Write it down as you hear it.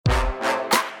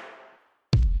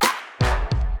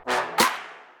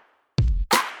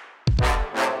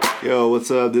Yo, what's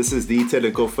up? This is the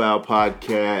Technical Foul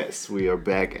Podcast. We are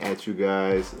back at you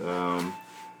guys. I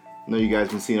know you guys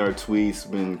been seeing our tweets.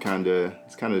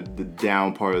 It's kind of the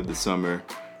down part of the summer.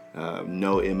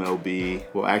 No MLB.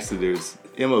 Well, actually, there's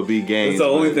MLB games. It's the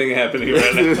only thing happening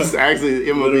right now. Actually,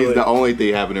 MLB is the only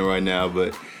thing happening right now.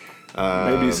 But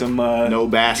maybe some no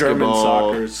basketball. German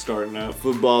soccer is starting up.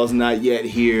 Football's not yet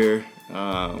here.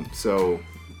 So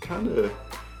kind of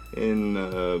in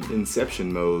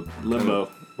inception mode.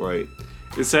 Limbo. Right.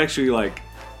 It's actually like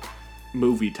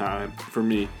movie time for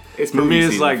me. It's for me, it's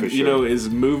season, like, for you sure. know, it's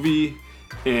movie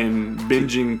and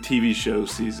binging TV show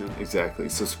season. Exactly.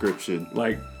 Subscription.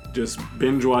 Like, just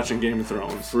binge watching Game of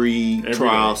Thrones. Free Every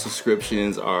trial day.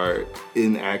 subscriptions are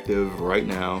inactive right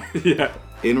now. Yeah.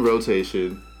 In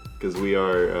rotation. Because we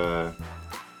are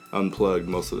unplugged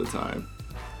most of the time.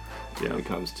 Yeah. When it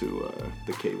comes to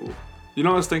the cable. You know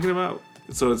what I was thinking about?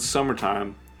 So it's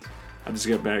summertime. I just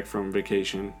got back from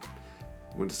vacation.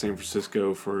 Went to San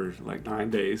Francisco for like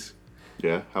 9 days.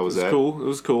 Yeah, how was It was that? cool. It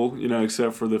was cool, you know,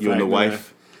 except for the You fact and the that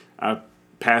wife? I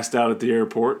passed out at the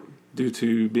airport due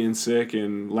to being sick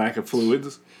and lack of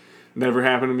fluids. Never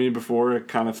happened to me before. It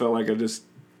kind of felt like I just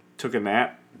took a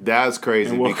nap. That's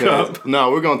crazy And woke because up. no,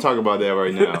 we're gonna talk about that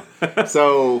right now.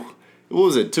 So, what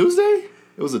was it? Tuesday?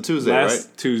 It was a Tuesday, Last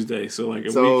right? Tuesday, so like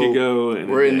a So week ago. And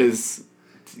we're in this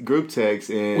group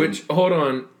text, and Which, hold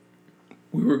on,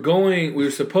 we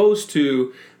were supposed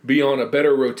to be on a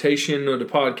better rotation of the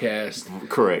podcast.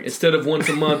 correct. Instead of once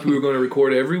a month, we were going to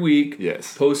record every week.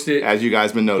 Yes. Post it. As you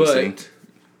guys been noticing. But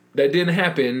that didn't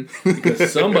happen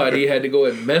because somebody had to go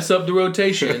and mess up the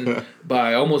rotation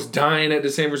by almost dying at the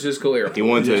San Francisco airport. He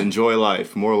wanted to enjoy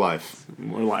life, more life.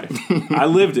 More life. I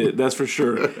lived it, that's for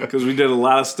sure, because we did a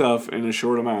lot of stuff in a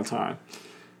short amount of time.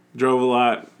 Drove a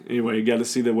lot. Anyway, got to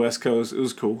see the West Coast. It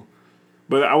was cool.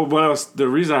 But the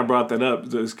reason I brought that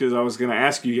up is because I was going to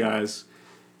ask you guys,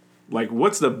 like,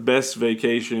 what's the best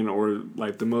vacation or,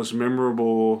 like, the most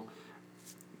memorable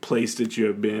place that you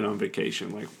have been on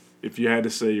vacation? Like, if you had to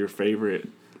say your favorite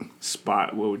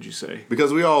spot, what would you say?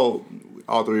 Because we all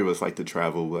three of us like to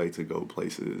travel, we like to go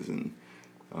places, and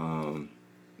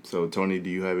so Tony, do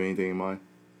you have anything in mind?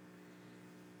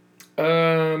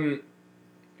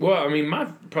 Well, I mean,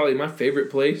 probably my favorite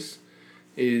place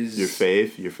is Your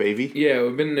favy? Yeah,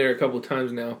 we've been there a couple of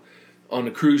times now on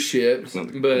the cruise ships, but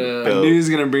I knew he was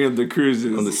going to bring up the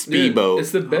cruises. On the speedboat.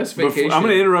 it's the best vacation. I'm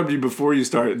going to interrupt you before you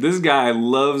start. This guy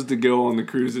loves to go on the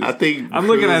cruises. I think I'm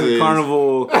looking at the cruises-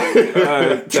 Carnival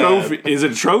trophy. Is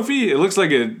it a trophy? It looks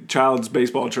like a child's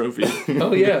baseball trophy.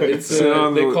 Oh yeah, it's Sit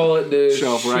on they the call it the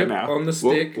shelf ship right now. on the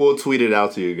stick. We'll tweet it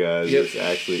out to you guys. Yep.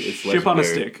 It's Ship on a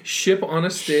legendary. stick. Ship on a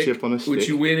stick. Ship on a Which stick.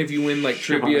 you win if you win like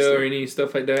Ship on a trivia stick. or any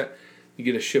stuff like that. You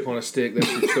get a ship on a stick.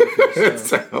 That's your trophy.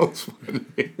 So. Sounds funny.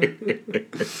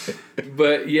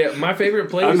 But yeah, my favorite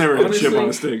place. I've never had a honestly, chip on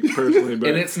a stick personally, but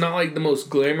and it's not like the most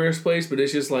glamorous place, but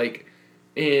it's just like,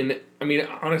 I mean,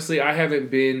 honestly, I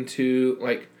haven't been to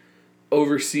like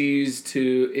overseas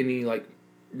to any like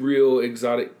real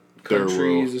exotic Third countries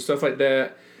world. or stuff like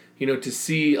that. You know, to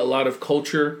see a lot of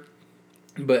culture.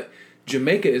 But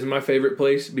Jamaica is my favorite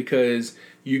place because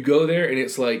you go there and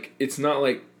it's like it's not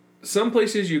like some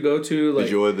places you go to like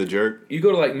Did you order the jerk? you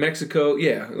go to like Mexico,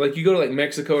 yeah, like you go to like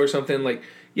Mexico or something, like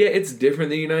yeah, it's different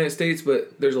than the United States,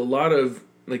 but there's a lot of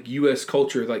like U.S.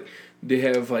 culture, like they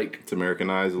have like It's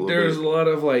Americanized a little there's bit. a lot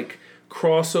of like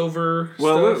crossover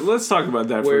well, stuff. let's talk about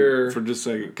that where- for just a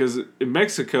second, because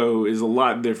Mexico is a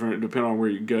lot different depending on where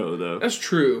you go, though. That's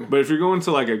true. But if you're going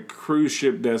to like a cruise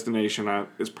ship destination,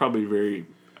 it's probably very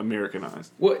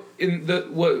Americanized, What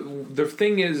the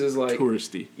thing is like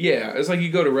touristy. yeah, it's like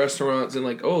you go to restaurants and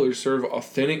like they serve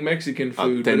authentic Mexican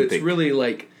food, but Authentic. it's really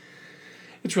like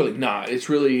it's really not. It's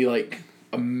really like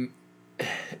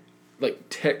like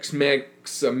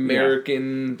Tex-Mex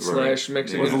American slash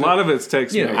Mexican. Well, a lot of it's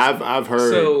Tex-Mex. Yeah. I've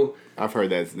heard So- I've heard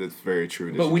that's very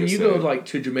true. But when just you go said. like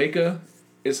to Jamaica,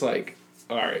 it's like,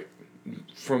 all right,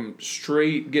 from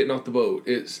straight getting off the boat,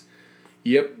 it's,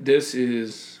 yep, this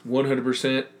is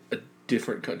 100% a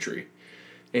different country,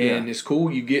 and it's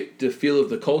cool. You get the feel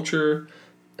of the culture.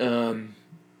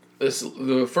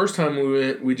 The first time we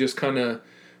went, we just kind of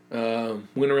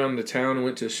went around the town and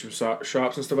went to some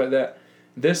shops and stuff like that.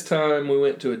 This time we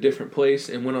went to a different place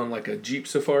and went on like a Jeep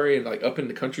safari and like up in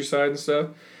the countryside and stuff.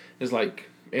 It's like,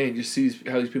 man, you see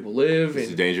how these people live. Is it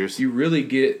And dangerous? you really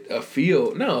get a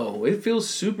feel. No, it feels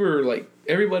super like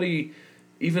everybody,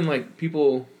 even like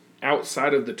people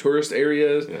outside of the tourist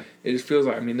areas. Yeah. It just feels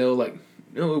like, I mean, they'll like,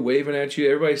 waving at you.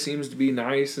 Everybody seems to be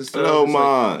nice and stuff. Oh It's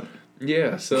like- man.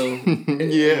 yeah, so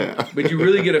Yeah. but you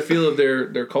really get a feel of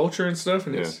their culture and stuff,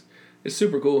 and it's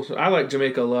super cool. So I like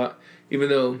Jamaica a lot. even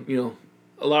though,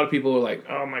 a lot of people are like,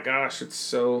 oh my gosh,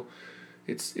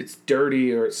 it's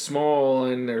dirty or it's small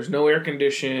and there's no air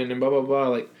condition and blah, blah, blah.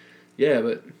 Like, yeah,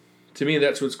 but to me,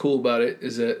 that's what's cool about it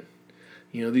is that,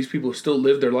 these people still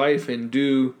live their life and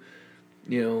do,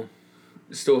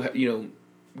 still,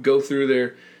 go through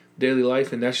their daily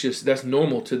life, and that's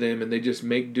normal to them, and they just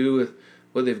make do with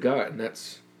what they've got, and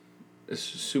it's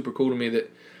super cool to me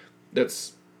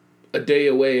that's a day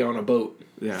away on a boat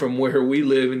from where we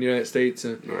live in the United States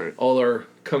and all our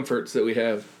comforts that we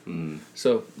have.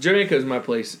 So Jamaica is my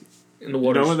place in the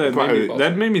water.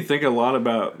 That made me think a lot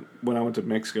about when I went to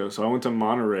Mexico. So I went to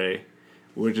Monterrey,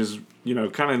 which is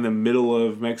kind of in the middle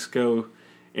of Mexico.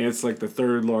 And it's like the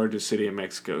third largest city in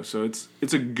Mexico. So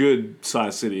it's a good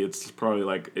sized city. It's probably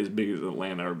like as big as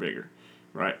Atlanta or bigger,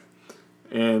 right?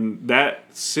 And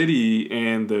that city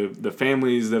and the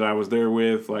families that I was there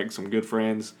with, like some good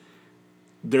friends,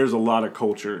 there's a lot of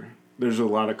culture. There's a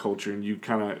lot of culture, and you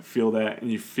kind of feel that,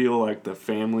 and you feel like the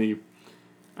family,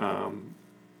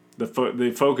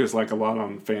 they focus like a lot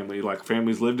on family. Like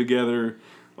families live together.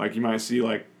 Like you might see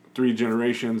like 3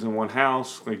 generations in one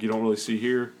house. Like you don't really see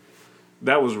here.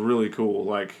 That was really cool.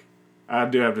 Like, I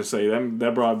do have to say,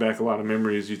 that brought back a lot of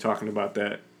memories, you talking about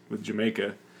that with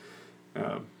Jamaica.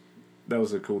 That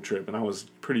was a cool trip. And I was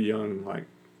pretty young, like,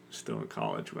 still in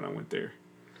college when I went there.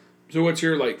 So what's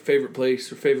your, like, favorite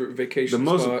place or favorite vacation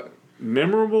spot? The most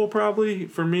memorable, probably,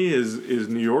 for me is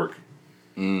New York.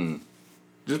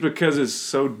 Just because it's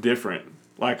so different.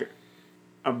 Like,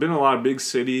 I've been in a lot of big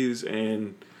cities,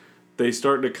 and they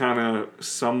start to kind of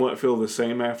somewhat feel the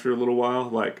same after a little while.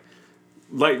 Like,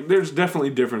 there's definitely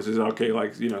differences. Okay,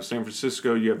 like, San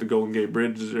Francisco, you have the Golden Gate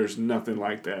Bridge. There's nothing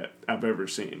like that I've ever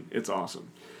seen. It's awesome.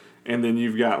 And then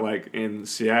you've got, like, in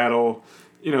Seattle,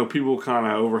 people kind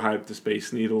of overhype the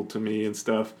Space Needle to me and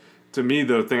stuff. To me,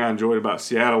 the thing I enjoyed about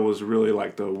Seattle was really,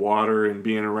 like, the water and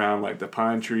being around, like, the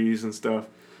pine trees and stuff.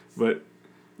 But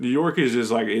New York is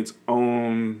just, like, its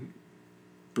own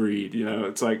breed,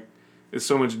 It's, like, it's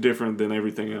so much different than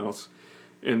everything else.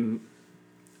 And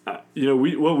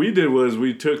what we did was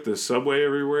we took the subway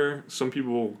everywhere. Some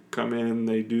people come in and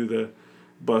they do the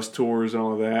bus tours and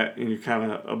all of that, and you're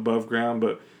kind of above ground.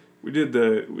 But we did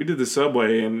the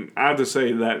subway, and I have to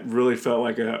say that really felt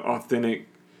like an authentic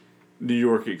New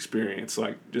York experience.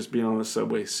 Like just being on the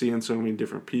subway, seeing so many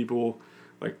different people,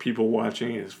 like people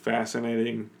watching is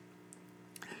fascinating.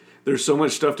 There's so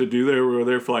much stuff to do there. We were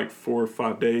there for like 4 or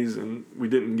 5 days, and we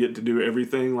didn't get to do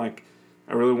everything. Like,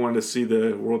 I really wanted to see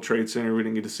the World Trade Center. We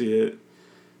didn't get to see it.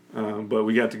 But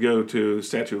we got to go to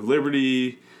Statue of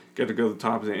Liberty, got to go to the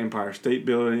top of the Empire State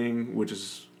Building, which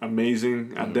is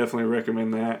amazing. I definitely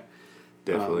recommend that.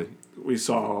 Definitely. We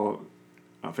saw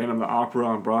Phantom of the Opera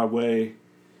on Broadway.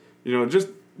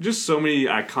 Just so many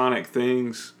iconic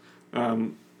things.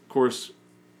 Of course,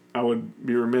 I would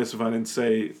be remiss if I didn't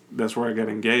say that's where I got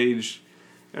engaged.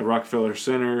 At Rockefeller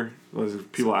Center,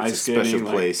 people ice skating. It's a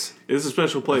special place. It's a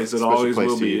special place. It always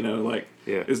will be,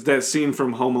 It's that scene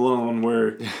from Home Alone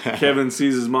where Kevin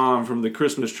sees his mom from the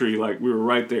Christmas tree. Like, we were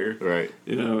right there. Right.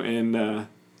 And I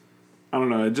don't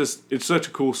know. It's such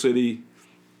a cool city.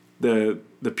 The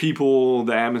people,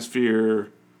 the atmosphere,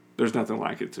 there's nothing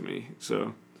like it to me.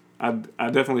 So I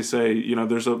definitely say,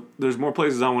 there's more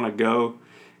places I want to go,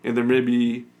 and there may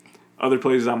be other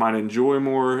places I might enjoy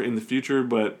more in the future,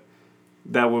 but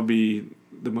that would be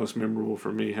the most memorable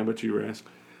for me. How about you, Ras?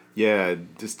 Yeah,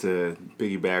 just to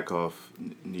piggyback off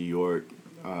New York.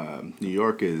 New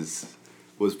York was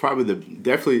probably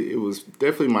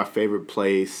definitely my favorite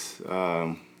place.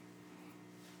 First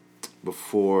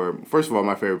of all,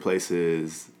 my favorite place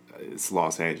is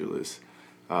Los Angeles.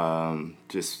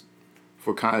 Just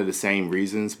for kind of the same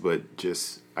reasons, but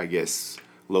just I guess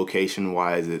location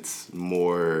wise, it's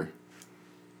more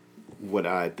what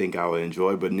I think I would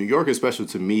enjoy. But New York is special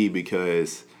to me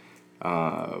because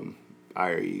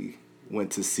I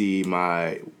went to see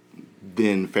my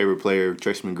then favorite player,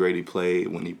 Tracy McGrady, play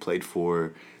when he played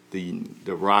for the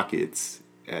Rockets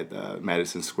at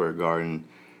Madison Square Garden,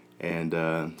 and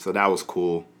so that was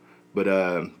cool. But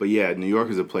yeah, New York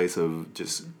is a place of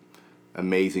just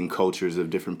amazing cultures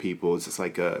of different people. It's just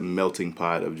like a melting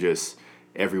pot of just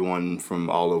everyone from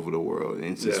all over the world, and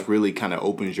it just really kind of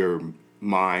opens your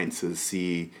mind to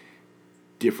see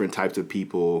different types of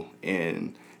people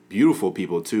and beautiful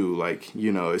people too. Like,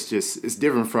 it's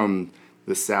different from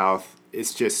the South.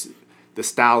 It's just the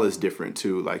style is different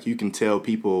too. Like, you can tell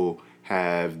people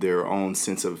have their own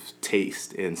sense of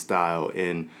taste and style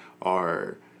and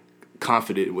are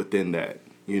confident within that,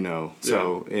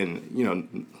 So,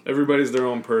 and, everybody's their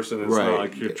own person. It's not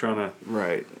like you're trying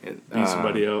to be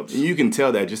somebody else. You can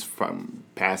tell that just from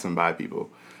passing by people.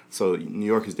 So New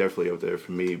York is definitely up there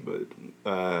for me, but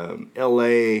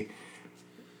LA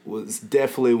was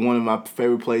definitely one of my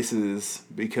favorite places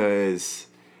because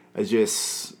I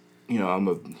just, I'm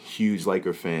a huge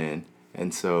Laker fan.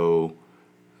 And so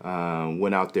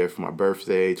went out there for my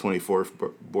birthday,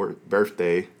 24th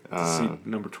birthday. To see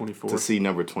number 24. To see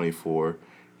number 24.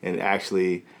 And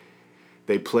actually,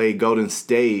 they played Golden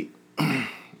State.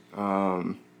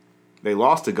 They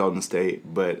lost to Golden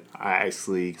State, but I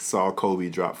actually saw Kobe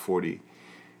drop 40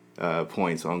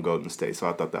 points on Golden State, so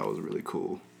I thought that was really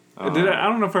cool. I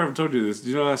don't know if I ever told you this. Do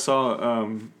you know I saw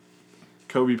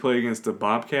Kobe play against the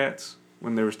Bobcats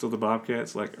when they were still the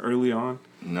Bobcats, like early on?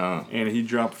 No. And he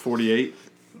dropped 48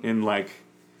 in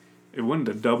it wasn't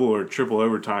a double or triple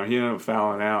overtime. He ended up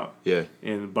fouling out. Yeah.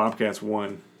 And the Bobcats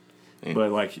won.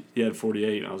 But he had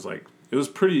 48. And I was like, it was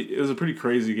a pretty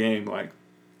crazy game.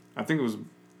 I think it was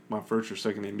my first or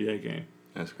second NBA game.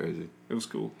 That's crazy. It was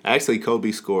cool. Actually,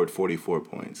 Kobe scored 44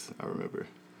 points, I remember.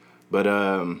 But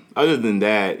other than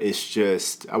that, it's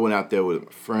just I went out there with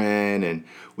a friend, and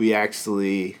we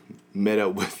actually met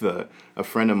up with a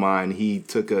friend of mine. He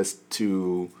took us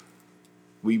to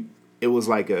it was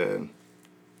like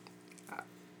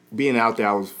being out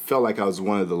there, felt like I was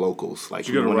one of the locals. Did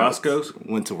you go to Roscoe's?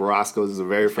 Went to Roscoe's. It was the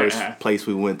very first place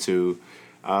we went to.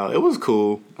 It was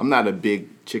cool. I'm not a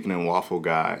big chicken and waffle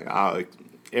guy.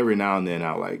 Every now and then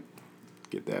I'll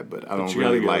get that, but I don't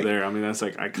really like. There. I mean, that's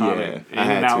iconic. Yeah,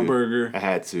 In-N-Out burger. I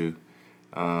had to.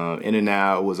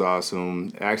 In-N-Out was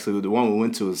awesome. Actually, the one we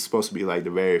went to was supposed to be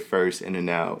the very first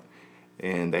In-N-Out,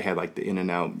 and they had the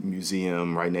In-N-Out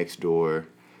museum right next door.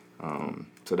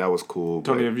 So that was cool.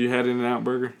 Tony, have you had In-N-Out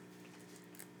burger?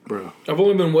 Bro, I've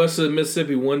only been west of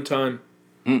Mississippi one time.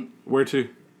 Where to?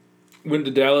 Went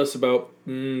to Dallas about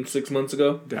 6 months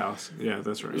ago. Dallas, yeah,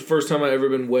 that's right. It was the first time I ever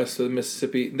been west of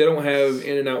Mississippi. They don't have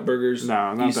In-N-Out burgers.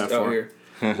 No, not east that far. Out here.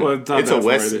 Well, it's not that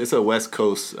far either. It's a West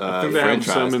Coast. I think they have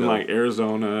some in though.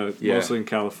 Arizona, mostly in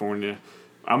California.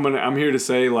 I'm here to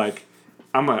say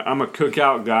I'm a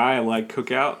cookout guy. I like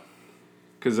cookout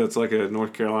because that's a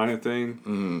North Carolina thing,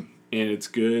 and it's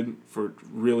good for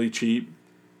really cheap.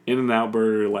 In-N-Out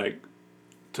burger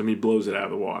to me blows it out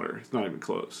of the water. It's not even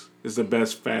close. It's the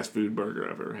best fast food burger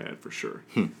I've ever had for sure.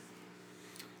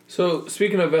 So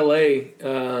speaking of LA,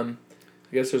 I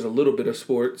guess there's a little bit of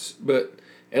sports, but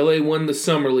LA won the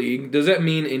summer league. Does that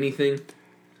mean anything?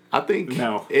 I think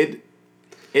no.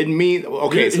 It means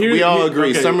okay. So we all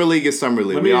agree. Okay. Summer league is summer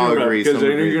league. We all agree. Because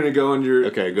then you're going to go on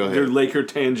your go ahead. Your Laker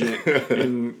tangent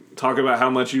and talk about how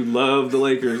much you love the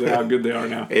Lakers and how good they are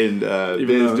now. And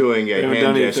Ben's doing a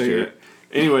hand gesture.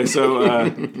 Anyway,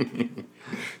 so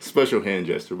special hand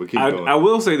gesture. But keep going. I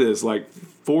will say this: 4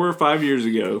 or 5 years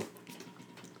ago,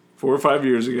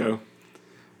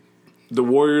 the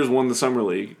Warriors won the summer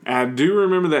league. And I do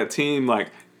remember that team.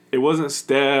 It wasn't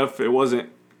Steph, it wasn't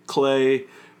Clay.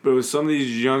 But it was some of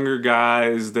these younger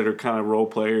guys that are kind of role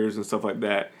players and stuff like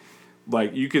that.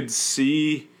 You could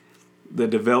see the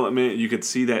development. You could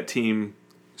see that team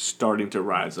starting to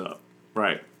rise up,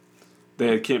 right? They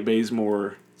had Kent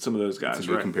Bazemore, some of those guys, That's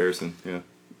a good comparison, yeah.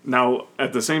 Now,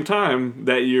 at the same time,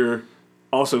 that year,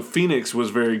 also Phoenix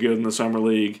was very good in the summer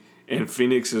league, and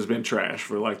Phoenix has been trash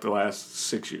for the last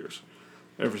 6 years,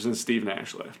 ever since Steve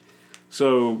Nash left.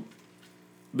 So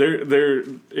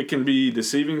it can be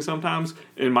deceiving sometimes.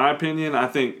 In my opinion, I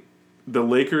think the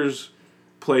Lakers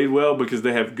played well because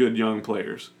they have good young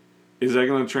players. Is that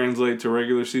going to translate to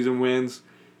regular season wins?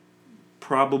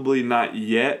 Probably not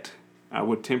yet. I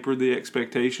would temper the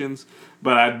expectations.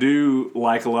 But I do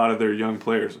like a lot of their young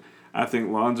players. I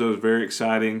think Lonzo is very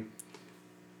exciting.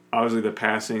 Obviously, the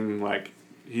passing,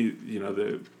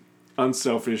 the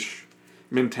unselfish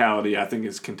mentality, I think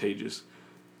is contagious.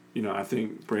 I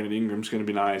think Brandon Ingram's going to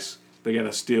be nice. They got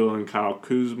a steal in Kyle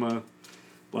Kuzma.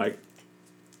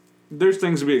 There's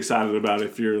things to be excited about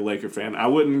if you're a Laker fan. I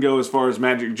wouldn't go as far as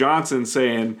Magic Johnson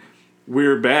saying,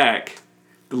 we're back.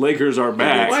 The Lakers are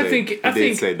back. Well, I think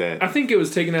say that. I think it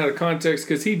was taken out of context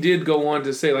because he did go on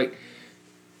to say,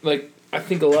 I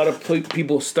think a lot of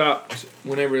people stopped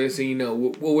whenever they say,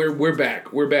 well, we're back,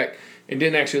 and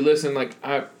didn't actually listen.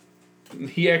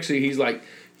 He's like,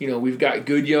 we've got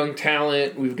good young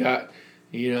talent. We've got,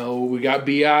 we got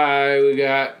B.I., we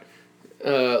got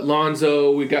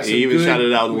Lonzo. We got some. He even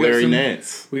shouted out Larry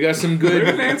Nance. We got some good.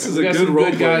 Larry Nance is we got a good some role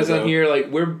good guys player, on here.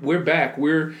 We're back.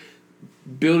 We're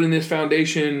building this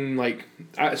foundation.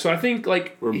 So I think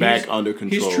we're back under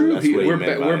control. He's true. That's what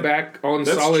We're back on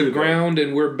solid ground,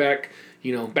 and we're back.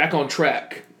 Back on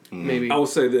track. Maybe I will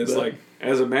say this: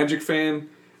 as a Magic fan,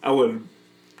 I would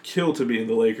kill to be in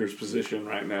the Lakers' position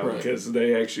right now Right. because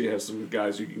they actually have some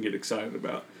guys you can get excited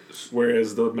about,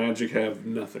 whereas the Magic have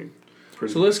nothing.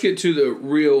 So let's get to the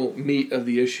real meat of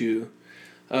the issue.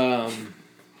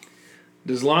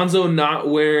 Does Lonzo not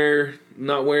wearing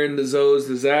the Zoes?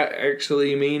 Does that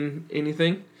actually mean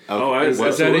anything? Is that an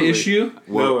absolutely. issue?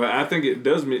 No, I think it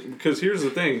does mean because here's the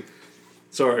thing.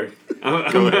 Sorry,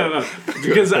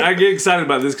 because I get excited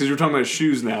about this because you're talking about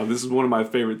shoes now. This is one of my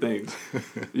favorite things.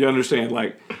 You understand,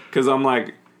 because I'm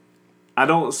like, I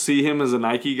don't see him as a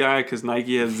Nike guy because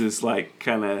Nike has this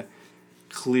kind of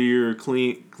clear,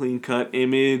 clean cut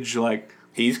image.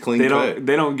 He's clean they cut.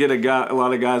 don't get a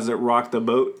lot of guys that rock the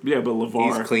boat. Yeah, but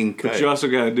LeVar, He's clean cut. But you also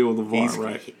got to deal with LeVar,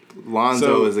 right? Lonzo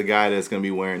So, is a guy that's going to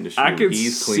be wearing the shoe. I could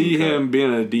He's clean see cut. him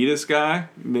being an Adidas guy,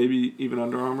 maybe even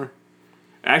Under Armour.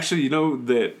 Actually, you know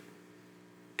that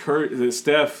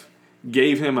Steph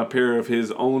gave him a pair of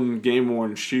his own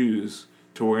game-worn shoes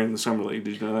to wear in the Summer League.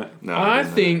 Did you know that? No, I didn't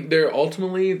know think they're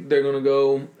going to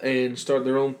go and start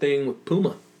their own thing with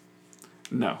Puma.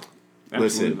 No,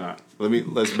 absolutely not.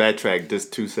 Let's backtrack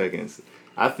just 2 seconds.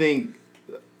 I think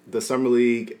the Summer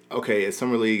League. Okay,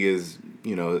 Summer League is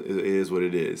it is what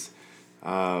it is,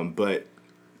 but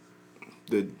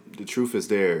the truth is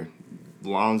there.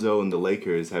 Lonzo and the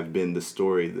Lakers have been the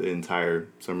story the entire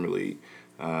Summer League,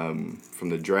 from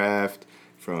the draft,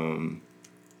 from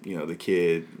the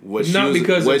kid. What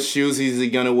shoes is he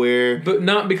gonna wear? But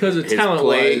not because of talent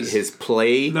wise. His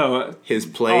play. No, his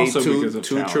play. also because of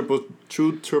Two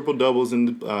talent. triple doubles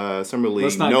in the Summer League.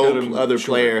 Let's not cut him No other short.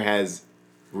 player has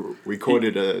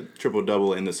recorded a triple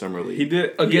double in the Summer League. he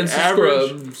did Against the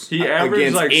Scrubs. He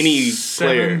averaged Against any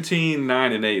player. 17,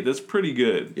 9, and 8. That's pretty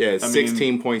good. Yeah, I mean,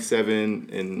 16.7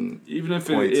 in even if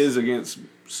points. it is against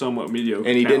somewhat mediocre,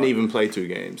 and he didn't talent. even play 2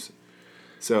 games.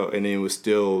 So, and it was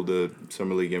still the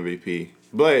Summer League MVP.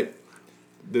 But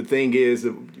the thing is,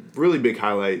 a really big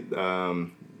highlight,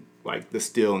 the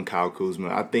steal in Kyle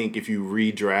Kuzma. I think if you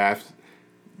redraft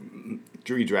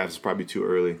is probably too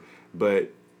early.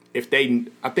 But if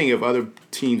other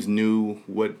teams knew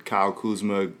what Kyle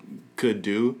Kuzma could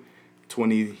do,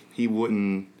 he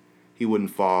wouldn't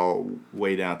fall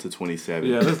way down to 27.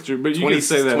 Yeah, that's true. But you can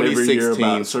say that every year 2016.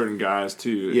 about certain guys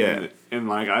too. Yeah.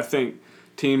 And I think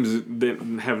teams that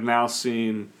have now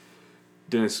seen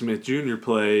Dennis Smith Jr.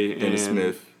 play Dennis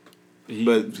and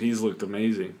Smith. he's looked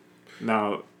amazing.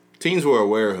 Now, Teams were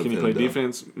aware of him. can he play though.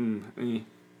 defense?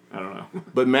 I don't know.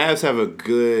 But Mavs have a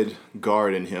good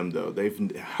guard in him, though. I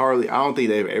don't think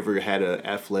they've ever had an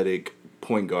athletic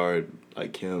point guard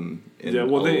like him. In Yeah,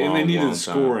 well, a they long needed time.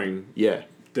 scoring Yeah,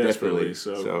 desperately. definitely.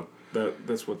 So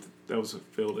that was a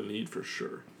field in need for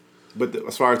sure. But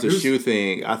as far as the shoe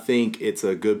thing, I think it's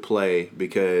a good play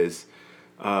because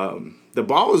the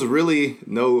ball is really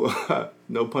no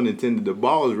pun intended. The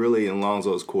ball is really in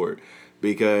Lonzo's court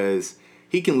because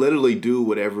he can literally do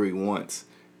whatever he wants.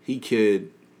 They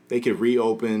could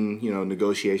reopen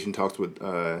negotiation talks with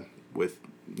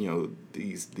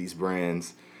these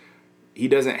brands. He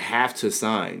doesn't have to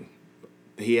sign.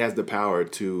 He has the power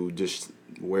to just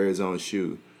wear his own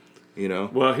shoe.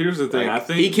 Well, here's the thing. I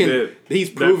think he's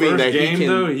proving that game, he can.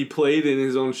 though, he played in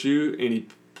his own shoe and he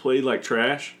played like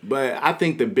trash. But I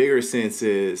think the bigger sense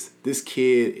is this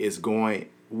kid is going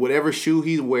whatever shoe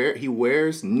he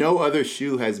wears. No other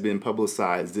shoe has been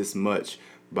publicized this much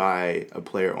by a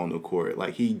player on the court.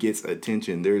 Like he gets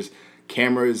attention. There's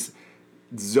cameras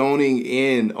zoning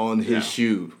in on his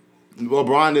shoe.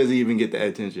 LeBron doesn't even get that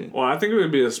attention. Well, I think it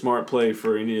would be a smart play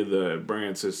for any of the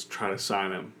brands to try to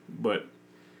sign him, but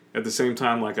at the same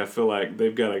time, I feel like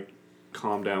they've got to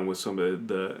calm down with some of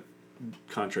the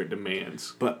contract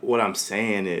demands. But what I'm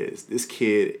saying is this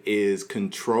kid is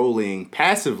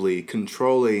passively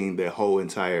controlling the whole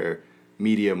entire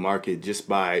media market just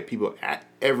by people at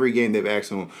every game they've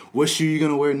asked him, what shoe are you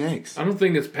going to wear next? I don't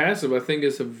think it's passive. I think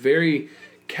it's a very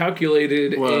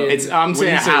calculated. Well, I'm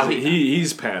saying how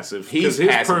he's passive. He's his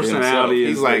passive personality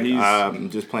himself. is He's like, that I'm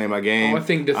just playing my game. I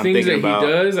think the things that he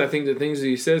does, I think the things that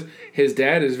he says, his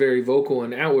dad is very vocal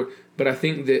and outward, but I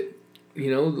think that,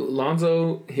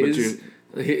 Lonzo,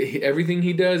 everything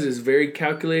he does is very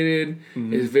calculated,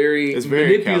 is very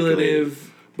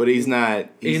manipulative. But he's not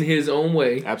in his own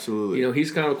way. Absolutely.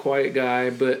 He's kind of a quiet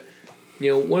guy, but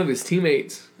one of his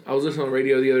teammates, I was listening on the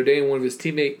radio the other day, and one of his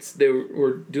teammates, they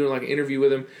were doing like an interview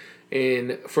with him,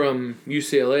 and from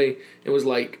UCLA, it was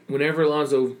like whenever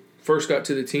Lonzo first got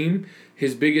to the team,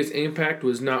 his biggest impact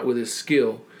was not with his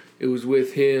skill, it was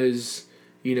with his,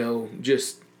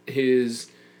 just his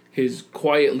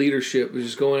quiet leadership, was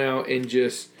just going out and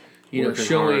just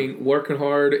working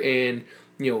hard and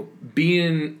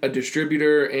being a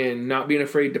distributor and not being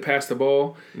afraid to pass the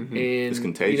ball, It's and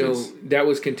contagious. that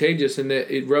was contagious, and that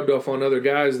it rubbed off on other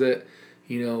guys that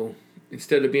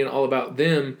instead of being all about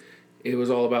them, it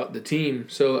was all about the team.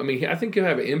 So I mean, I think he'll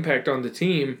have an impact on the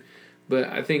team, but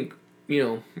I think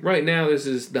right now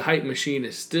the hype machine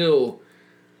is still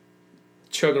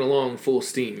chugging along full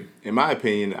steam. In my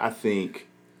opinion, I think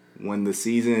when the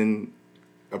season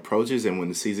approaches and when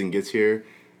the season gets here,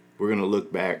 we're gonna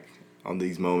look back on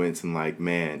these moments and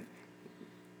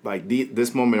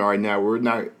this moment right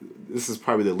now, this is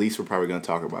probably the least we're probably going to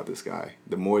talk about this guy.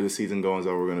 The more the season goes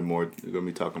on, we're going to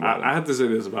be talking about him. I have to say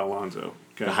this about Lonzo.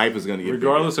 Okay? The hype is going to get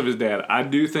regardless of his dad. I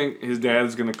do think his dad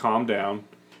is going to calm down.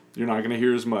 You're not going to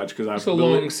hear as much because it's a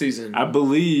long season. I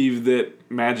believe that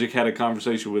Magic had a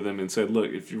conversation with him and said,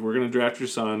 "Look, if you were going to draft your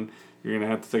son, you're going to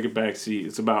have to take a back seat.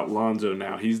 It's about Lonzo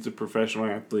now. He's the professional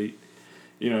athlete,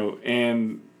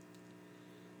 and."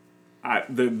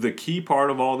 The key part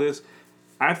of all this,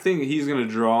 I think he's going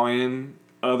to draw in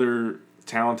other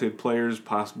talented players,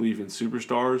 possibly even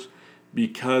superstars,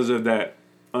 because of that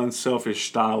unselfish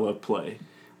style of play.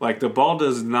 Like, the ball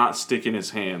does not stick in his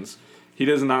hands. He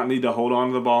does not need to hold on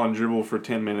to the ball and dribble for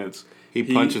 10 minutes. He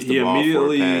punches the ball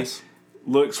immediately for a pass.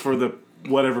 Looks for the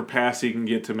whatever pass he can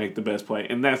get to make the best play,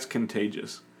 and that's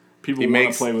contagious. People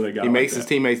want to play with a guy. He makes his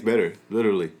teammates better,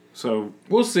 literally. So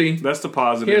we'll see. That's the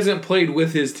positive. He hasn't played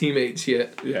with his teammates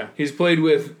yet. Yeah. He's played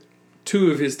with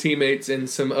 2 of his teammates and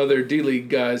some other D-League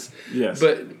guys. Yes.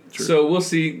 But true. So we'll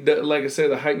see. Like I said,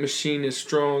 the hype machine is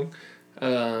strong.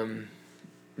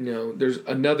 There's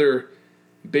another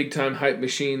big-time hype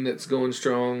machine that's going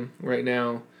strong right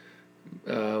now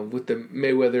with the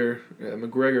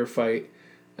Mayweather-McGregor fight.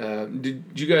 Did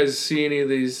you guys see any of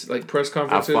these press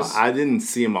conferences? I didn't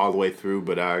see them all the way through,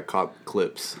 but I caught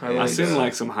clips. I seen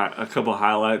a couple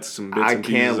highlights, some bits and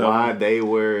pieces. I can't lie, they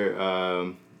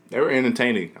were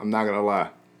entertaining. I'm not gonna lie,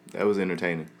 that was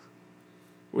entertaining.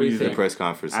 What do you think? The press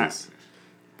conferences.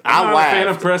 I'm not a fan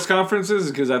of press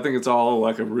conferences because I think it's all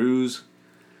like a ruse.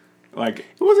 It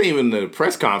wasn't even the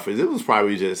press conference. It was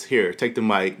probably just, here, take the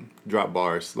mic, drop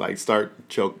bars, start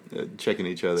checking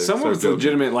each other. Some of it's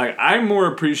legitimate. I more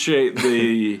appreciate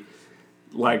the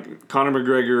Conor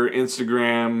McGregor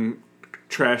Instagram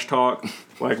trash talk,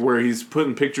 where he's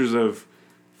putting pictures of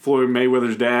Floyd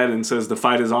Mayweather's dad and says the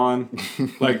fight is on,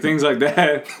 things like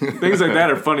that. Things like that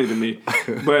are funny to me,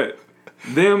 but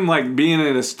them being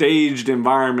in a staged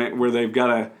environment where they've got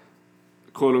to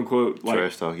quote unquote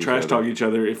trash talk each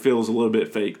other, it feels a little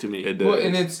bit fake to me. It does. Well,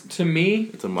 and it's, to me,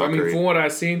 it's a mockery. from what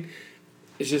I've seen,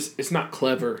 it's not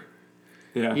clever.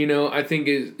 Yeah. I think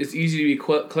it's easy to be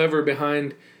clever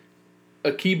behind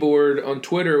a keyboard on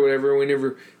Twitter or whatever.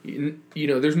 Whenever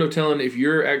there's no telling if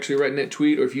you're actually writing that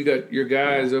tweet or if you got your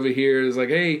guys over here is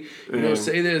hey,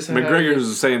 say this.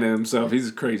 McGregor's saying to himself,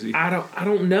 he's crazy. I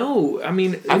don't know. I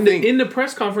mean, in the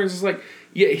press conference, it's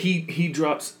he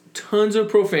drops tons of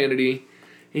profanity.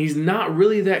 And he's not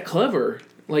really that clever.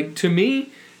 To me,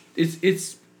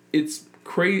 it's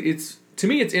crazy. To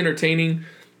me, it's entertaining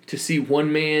to see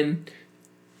one man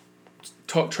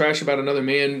talk trash about another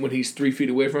man when he's 3 feet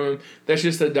away from him. That's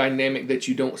just a dynamic that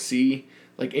you don't see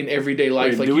in everyday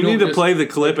life. Wait, do we need to play the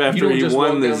clip after he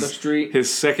won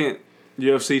his second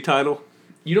UFC title?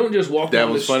 You don't just walk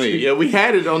down the street. That was funny. Yeah, we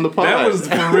had it on the pod. That was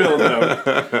for real, though.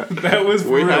 That was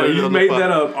for real. You made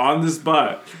that up on the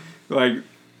spot.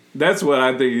 That's why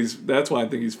I think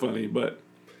he's funny, but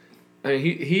I mean,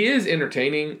 he is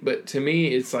entertaining, but to me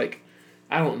it's I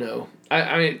don't know.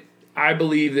 I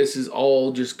believe this is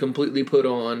all just completely put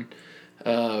on.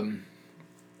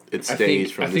 It's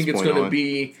staged from this point on. I think it's going to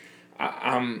be.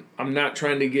 I'm not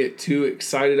trying to get too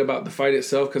excited about the fight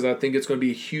itself because I think it's going to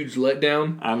be a huge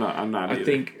letdown. I'm not. I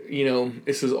think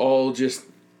this is all just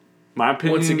my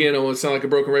opinion. Once again, I won't sound like a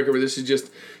broken record, but this is just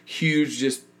huge,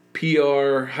 just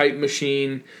PR hype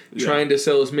machine trying to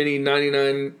sell as many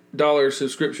 $99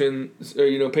 subscriptions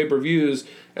or pay-per-views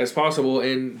as possible,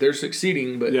 and they're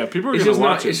succeeding. But people are going to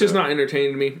watch it. It's just not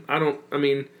entertaining to me.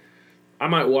 I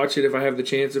might watch it if I have the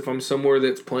chance, if I'm somewhere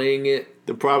that's playing it.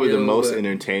 The most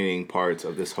entertaining parts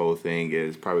of this whole thing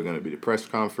is probably going to be the press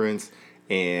conference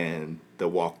and the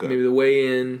walk up. Maybe the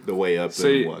weigh in. The way up and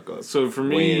the walk up. So for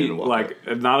me,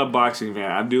 not a boxing fan.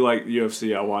 I do like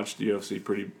UFC. I watch the UFC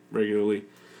pretty regularly.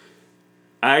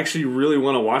 I actually really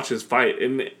want to watch this fight.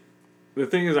 And the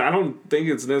thing is, I don't think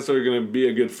it's necessarily going to be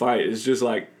a good fight. It's just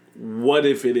what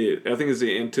if it is? I think it's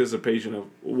the anticipation of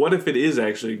what if it is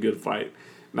actually a good fight.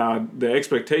 Now, the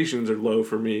expectations are low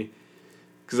for me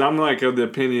because I'm of the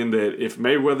opinion that if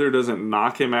Mayweather doesn't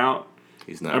knock him out,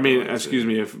 he's not.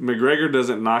 If McGregor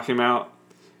doesn't knock him out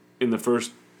in the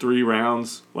first 3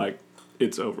 rounds,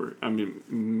 it's over. I mean,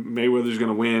 Mayweather's going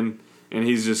to win, and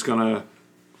he's just going to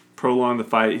prolong the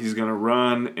fight. He's going to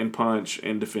run and punch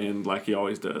and defend like he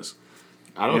always does.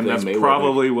 I don't and think that's Mayweather,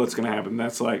 probably what's going to happen.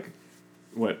 That's like,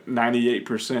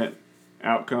 98%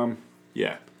 outcome?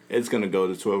 Yeah. It's going to go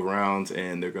to 12 rounds,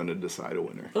 and they're going to decide a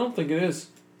winner. I don't think it is.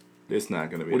 It's not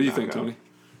going to be What a do you think, knockout. Tony?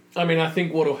 I mean, I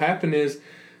think what'll happen is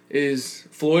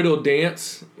Floyd will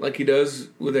dance like he does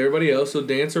with everybody else. He'll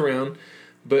dance around,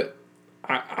 but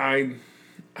I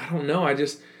don't know.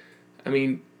 I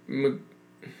mean,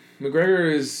 McGregor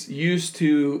is used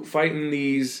to fighting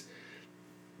these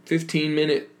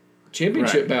 15-minute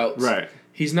championship bouts. Right.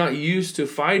 He's not used to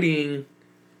fighting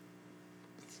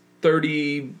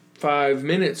 35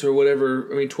 minutes or whatever.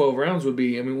 I mean, 12 rounds would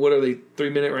be. I mean, what are they?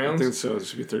 3-minute I rounds? think so. It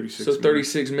should be 36 So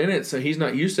 36 minutes. So he's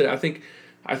not used to it.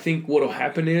 I think what'll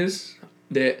happen is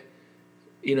that,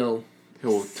 He'll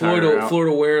Floyd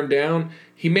will wear him down.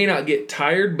 He may not get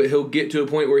tired, but he'll get to a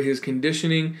point where his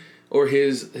conditioning or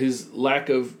his lack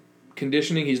of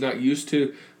conditioning, he's not used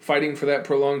to fighting for that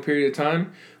prolonged period of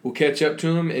time, will catch up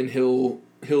to him, and he'll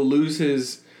lose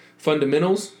his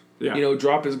fundamentals. Yeah.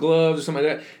 Drop his gloves or something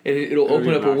like that, and it'll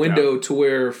open up a window to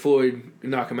where Floyd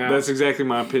knock him out. That's exactly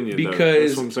my opinion.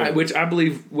 Because That's what I'm saying. which I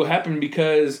believe will happen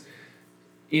because,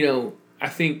 I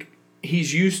think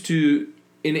he's used to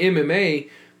in MMA.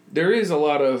 There is a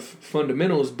lot of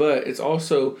fundamentals, but it's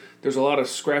also there's a lot of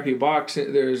scrappy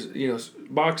boxing. There's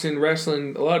boxing,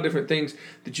 wrestling, a lot of different things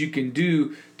that you can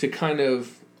do to kind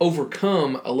of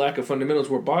overcome a lack of fundamentals.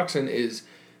 Where boxing is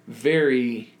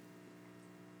very,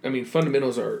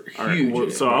 fundamentals are huge. All right, well,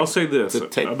 so I'll say this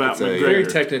about McGregor. Very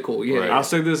technical. Yeah, Right. I'll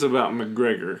say this about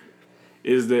McGregor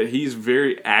is that he's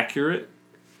very accurate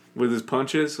with his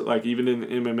punches. Like even in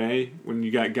MMA, when you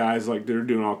got guys like they're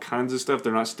doing all kinds of stuff,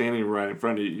 they're not standing right in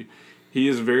front of you. He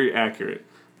is very accurate.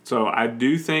 So I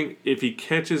do think if he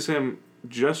catches him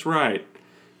just right,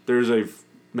 there's a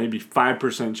maybe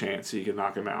 5% chance he can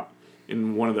knock him out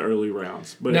in one of the early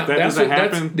rounds. But if that doesn't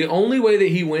happen, that's the only way that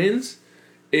he wins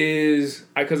is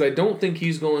because I don't think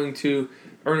he's going to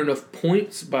earn enough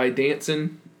points by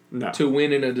dancing no, to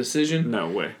win in a decision. no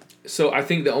way. So I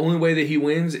think the only way that he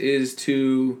wins is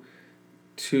to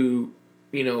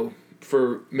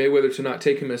for Mayweather to not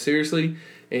take him as seriously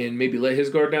and maybe let his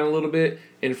guard down a little bit,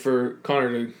 and for Conor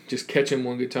to just catch him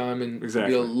one good time and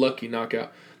Exactly. get a lucky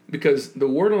knockout. Because the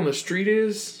word on the street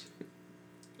is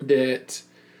that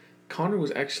Conor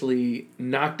was actually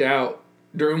knocked out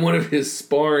during one of his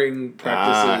sparring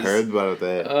practices. I heard about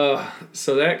that.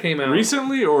 So that came out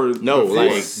Recently or No,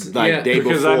 before? Yeah, day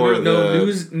because I before know-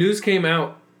 news came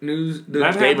out. The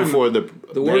That day happened- before the word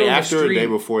day on the after or street day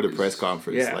before the press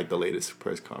conference, yeah. like the latest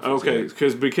press conference. Okay,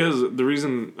 yeah. because the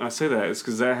reason I say that is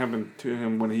because that happened to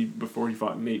him before he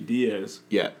fought Nate Diaz.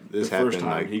 Yeah, this The happened first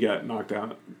time he got knocked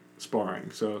out sparring.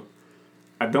 So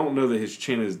I don't know that his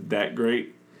chin is that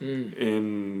great.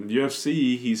 In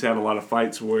UFC, he's had a lot of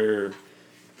fights where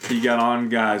he got on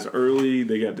guys early,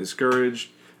 they got discouraged.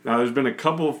 Now there's been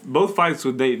both fights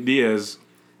with Nate Diaz,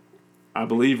 I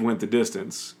believe, went the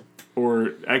distance.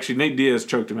 Or actually, Nate Diaz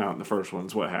choked him out in the first one.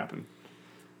 Is what happened,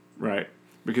 right?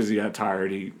 Because he got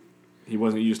tired. He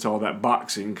wasn't used to all that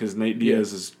boxing because Nate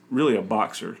Diaz is really a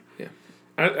boxer. Yeah,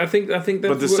 I think that's. But the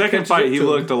what second catches fight, up he to him.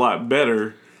 looked a lot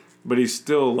better. But he's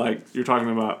still you're talking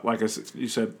about, you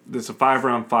said, it's a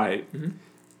 5-round fight,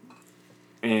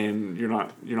 and you're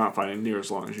not fighting near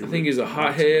as long as you. I think he's a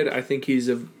hothead. I think he's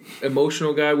a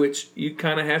emotional guy, which you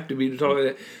kind of have to be to talk like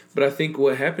that. But I think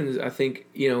what happens,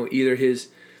 either his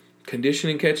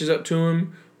conditioning catches up to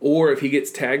him, or if he gets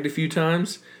tagged a few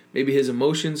times, maybe his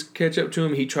emotions catch up to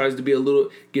him. He tries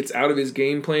to gets out of his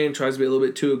game plan, tries to be a little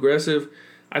bit too aggressive.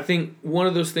 I think one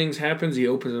of those things happens. He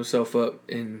opens himself up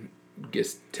and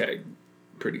gets tagged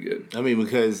pretty good. I mean,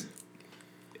 because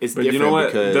it's But different. you know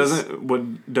what because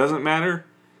doesn't matter?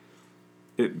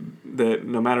 That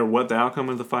no matter what the outcome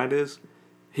of the fight is,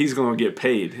 he's going to get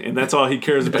paid, and that's all he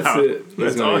cares about. That's it.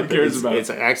 That's all he cares about. It's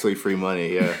actually free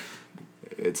money. Yeah,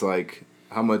 it's like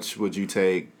how much would you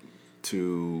take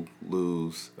to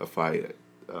lose a fight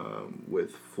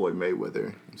with Floyd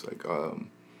Mayweather? It's like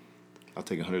I'll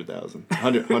take 100,000,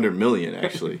 100 million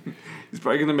actually. He's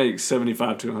probably going to make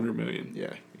 75 to 100 million.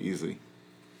 Yeah, easily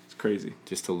It's crazy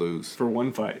just to lose. for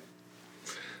one fight.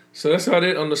 So that's about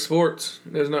it on the sports.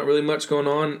 There's not really much going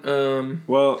on.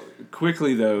 Well,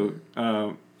 quickly though,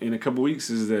 in a couple weeks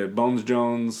is the Bones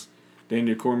Jones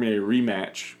Daniel Cormier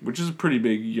rematch, which is a pretty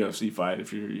big UFC fight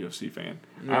if you're a UFC fan.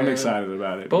 I'm Yeah. excited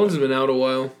about it. Bones has been out a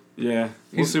while. Yeah,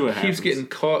 we'll see what happens. Keeps getting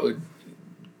caught with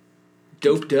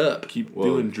doped up. Keep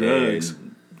doing drugs.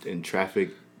 and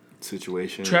traffic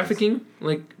situations. Trafficking,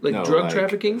 like No, drug like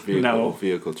trafficking.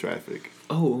 Vehicle traffic.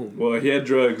 Oh, Well, he had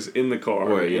drugs in the car,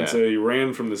 Well, yeah. and so he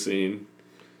ran from the scene.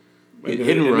 And,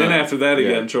 Hit and then run. after that, he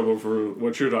Yeah. got in trouble for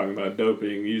what you're talking about,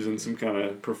 doping, using some kind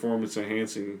of performance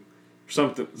enhancing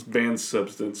something banned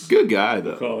substance. Good guy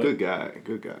though. Call it.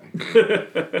 Good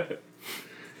guy.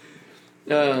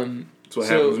 That's what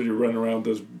happens when you run around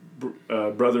with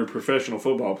those brother professional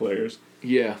football players.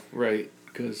 yeah, right.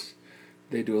 Because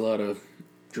they do a lot of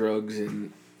drugs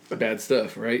and bad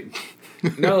stuff, right?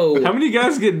 No, How many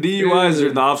guys get DUIs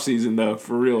during the off season though?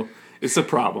 For real, it's a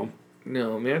problem.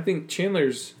 no, man. I think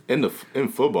Chandler's In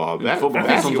football. Football, that's what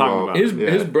I'm talking about.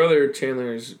 his brother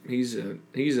Chandler's. He's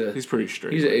Pretty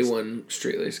straight. he's a A1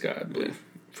 straight laced guy, I believe,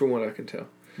 from what I can tell.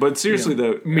 But seriously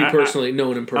though, Me personally,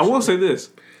 knowing him I personally, will say this: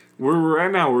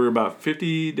 we're about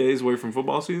 50 days away from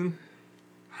football season.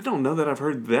 I don't know that I've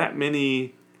heard that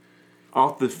many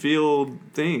off the field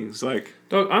things. Like,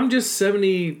 dog, I'm just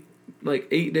 8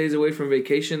 days away from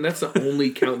vacation. That's the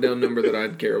only countdown number that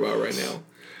I'd care about right now.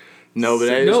 No, but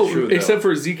that is true. Except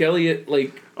for Zeke Elliott,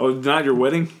 oh, not your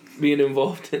wedding? being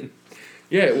involved in.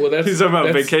 Yeah, well, that's He's talking about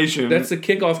that's- vacation. That's the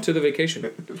kickoff to the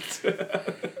vacation.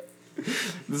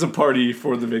 This is a party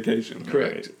for the vacation.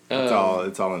 Correct. It's all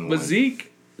in But one.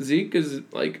 Zeke is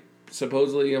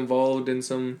supposedly involved in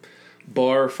some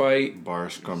bar fight. Bar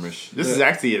skirmish. This is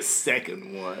actually his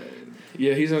second one.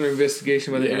 Yeah, he's under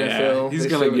investigation by the NFL. He's They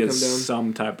gonna said it would get come down.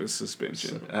 some type of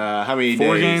suspension. How many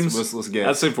 4 days? games. Let's guess.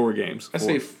 I'd say 4 games. I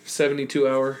say 72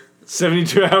 hour.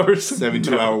 72 hours.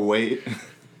 72-hour wait.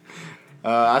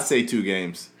 I'd say 2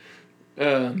 games.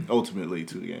 Ultimately,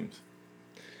 2 games.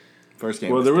 First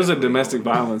game. Well, is there was a definitely domestic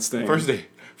going violence thing. down.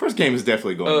 First game is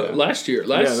definitely going down. Last year.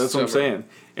 Yeah, that's what I'm summer. saying.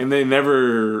 And they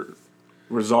never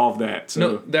resolved that. So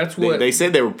No, that's what They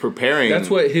said they were preparing. That's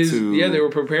what to, they were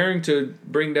preparing to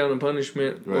bring down a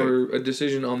punishment or a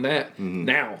decision on that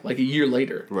now, like a year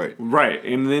later. Right. right,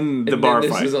 and then the And bar then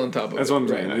this fight. is on top of That's it. what I'm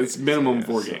saying. Right. It's minimum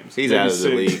 4 games. He's Maybe out of the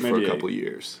 6, league for maybe a couple 8.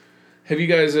 years. Have you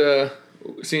guys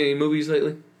seen any movies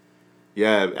lately?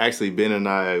 Yeah, actually, Ben and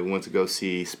I went to go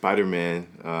see Spider-Man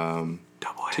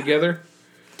Together?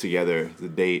 together, the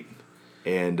date,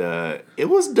 and it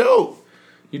was dope.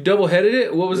 You double headed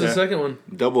it? What was the Yeah. second one?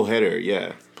 Double header,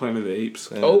 yeah. Planet of the Apes.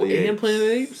 Planet of the And Apes. Planet of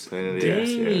the Apes? Planet of the Dang,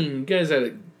 Apes, yeah. you guys had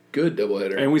a good double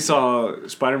header. And we saw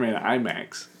Spider-Man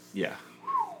IMAX. Yeah.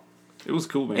 It was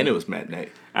cool, man. And it was matinee.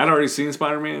 I'd already seen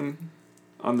Spider-Man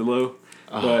on the low,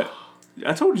 but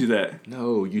I told you that.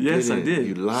 No, you Yes, didn't. I did.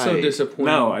 You lied. So disappointing.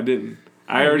 No, I didn't.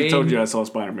 I I already told mean- you I saw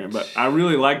Spider-Man, but I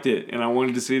really liked it, and I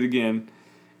wanted to see it again,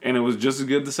 and it was just as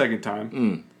good the second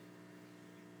time.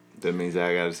 That means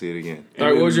I got to see it again. All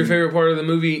right, what was your favorite part of the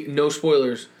movie? No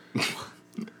spoilers.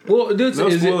 Well, dude, No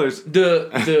is spoilers. it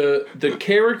the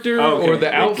character Oh, okay. or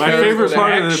the outfit? My or favorite the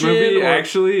part of the action, movie or-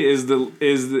 actually is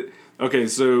the okay.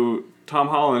 So Tom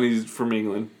Holland, he's from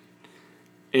England,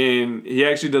 and he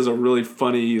actually does a really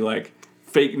funny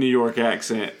fake New York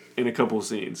accent in a couple of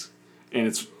scenes,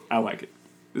 and I like it.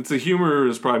 The humor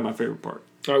is probably my favorite part.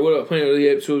 All right, what about Planet of the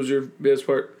Apes? What was your best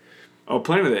part? Oh,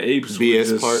 Planet of the Apes BS was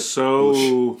just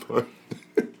part?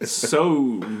 so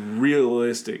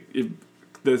realistic.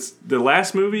 The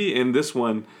last movie and this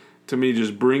one, to me,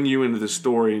 just bring you into the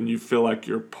story and you feel like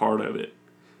you're part of it.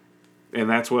 And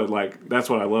that's what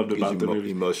I loved about the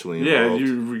movie. Emotionally Yeah, involved.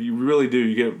 you really do.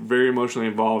 You get very emotionally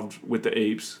involved with the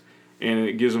apes, and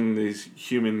it gives them these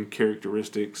human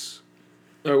characteristics.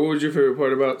 All right, what was your favorite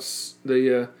part about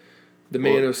the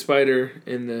Man of Spider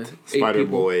and the Spider ape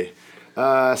people? Boy.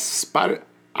 Spider.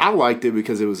 I liked it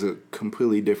because it was a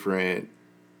completely different.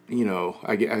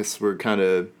 I guess we're kind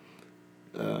of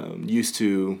used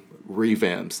to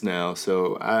revamps now,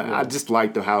 so I just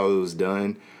liked how it was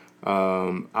done.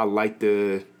 I liked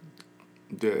the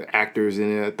actors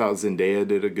in it. I thought Zendaya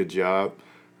did a good job.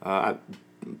 I'm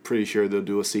pretty sure they'll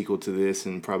do a sequel to this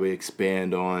and probably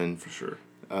expand on For sure.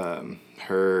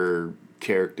 her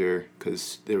character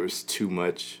because there was too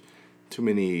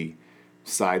many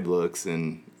side looks,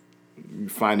 and you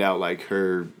find out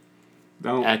her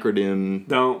Don't acronym.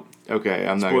 don't Okay,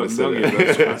 I'm not gonna spoil, say don't give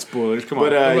that. those spoilers. Come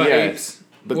But on. What about yeah, apes?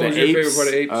 but What the was your apes,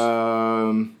 favorite part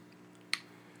of apes?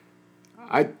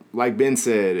 I like Ben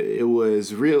said, it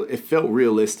was real. It felt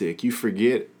realistic. You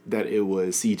forget that it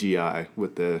was CGI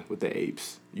with the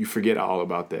apes. You forget all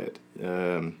about that.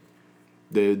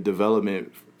 The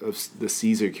development of the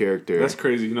Caesar character. That's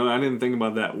crazy. I didn't think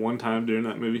about that one time during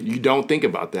that movie. You don't think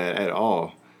about that at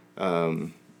all.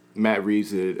 Matt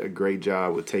Reeves did a great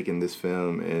job with taking this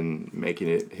film and making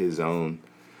it his own.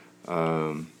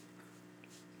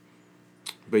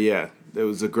 But yeah, it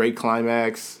was a great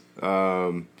climax.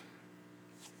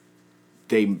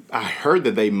 I heard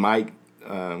that they might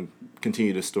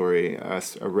continue the story. I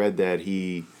read that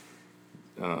he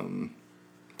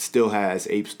still has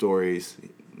 8 stories,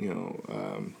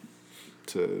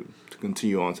 to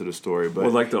continue on to the story. But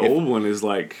well, like the old one is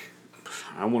like,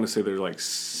 I want to say there's like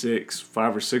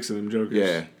 5 or 6 of them Jokers.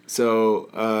 Yeah.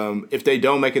 So if they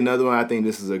don't make another one, I think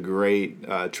this is a great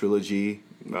trilogy.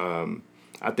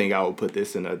 I think I would put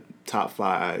this in a top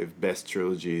 5 best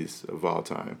trilogies of all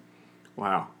time.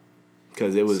 Wow.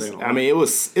 Because it was,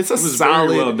 it's a was solid,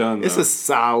 very well done, it's though. a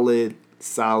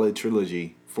solid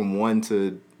trilogy from 1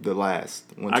 to the last.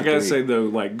 1 to I gotta 3. say though,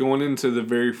 like going into the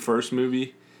very first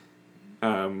movie,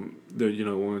 one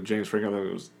of James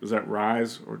Franco, was that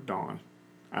Rise or Dawn?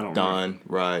 I don't remember.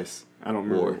 Rise. I don't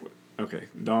remember. War. Okay,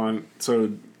 Dawn.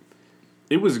 So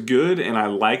it was good and I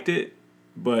liked it,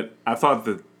 but I thought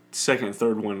the second and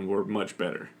third one were much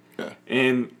better. Yeah.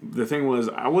 And the thing was,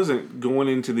 I wasn't going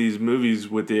into these movies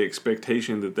with the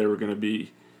expectation that they were going to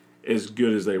be as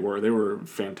good as they were. They were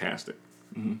fantastic.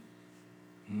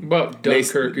 Mm-hmm. About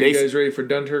Dunkirk, are you guys ready for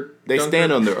Dunkirk? They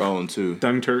stand on their own too.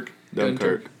 Dunkirk.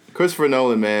 Christopher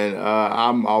Nolan, man,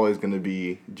 I'm always gonna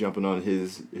be jumping on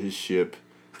his ship.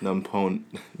 Pun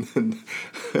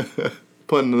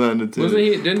unintended. Wasn't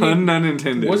he? Pun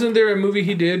unintended. Wasn't there a movie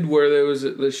he did where there was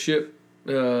the ship?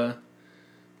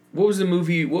 What was the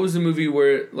movie? What was the movie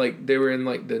where like they were in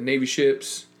like the Navy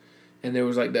ships, and there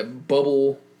was like that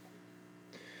bubble,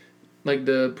 like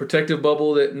the protective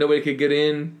bubble that nobody could get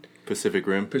in. Pacific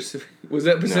Rim. Was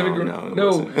that Pacific Rim?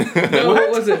 No,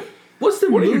 it wasn't. What's the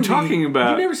What movie? are you talking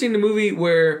about? You've never seen the movie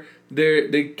where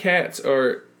the cats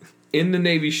are in the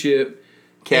Navy ship.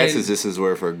 Cats is this is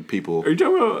where for people. Are you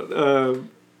talking about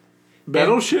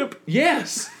Battleship?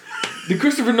 Yes. Did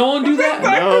Christopher Nolan do that?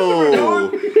 No,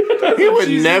 he would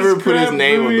Jesus never put his crap,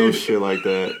 name movie. on those shit like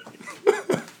that.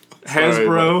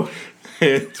 Hasbro.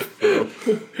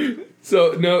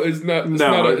 So no, it's not. It's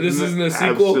No, not this isn't a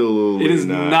sequel. Absolutely, It is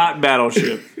not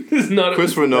Battleship. It's not.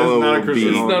 Christopher not a Nolan would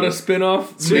Christopher be. It's not a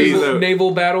spin-off See,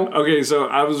 naval battle. Okay, so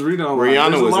I was reading online. Rihanna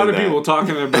There's a was lot in of that. people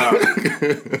talking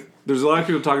about. There's a lot of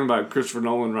people talking about Christopher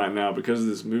Nolan right now because of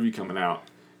this movie coming out,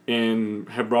 and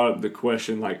have brought up the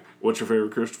question like, "What's your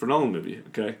favorite Christopher Nolan movie?"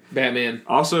 Okay. Batman.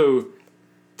 Also,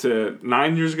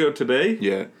 9 years ago today,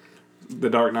 Yeah, The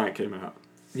Dark Knight came out.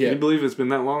 Yeah. Can you believe it's been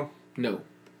that long? No.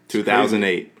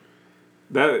 2008.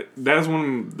 That's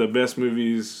one of the best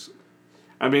movies.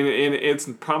 I mean, and it's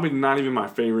probably not even my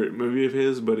favorite movie of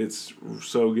his, but it's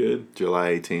so good.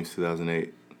 July 18th,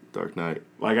 2008. Dark Knight.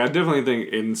 Like, I definitely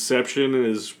think Inception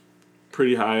is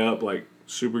pretty high up, like,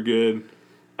 super good.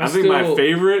 I think my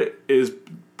favorite is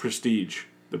Prestige.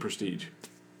 The Prestige.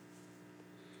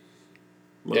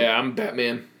 Yeah, I'm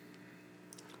Batman.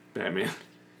 Batman.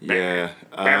 Yeah.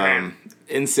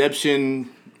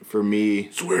 Inception for me,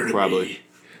 probably.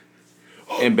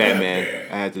 And Batman.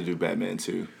 I had to do Batman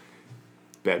too.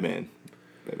 Batman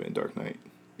Dark Knight.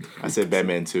 I said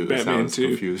Batman 2. Batman It sounds 2.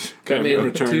 confused. Batman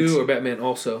Returns. 2 or Batman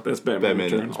also. That's Batman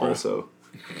Batman Returns, bro. also.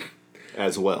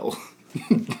 As well.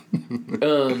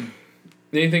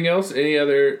 Anything else? Any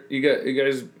other? You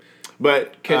guys?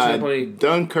 But Catching up on any-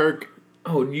 Dunkirk.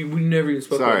 Oh, we never even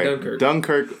spoke Sorry, about Dunkirk.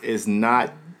 Dunkirk is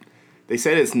not. They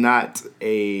said it's not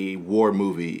a war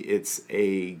movie. It's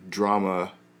a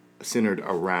drama centered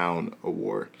around a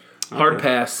war. Hard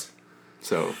pass.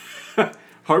 So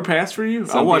Hard pass for you?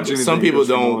 I'll watch anything some people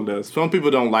Christopher Nolan don't. does. Some people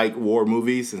don't like war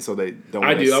movies, and so they don't.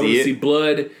 I want do. I want see to it. see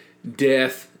blood,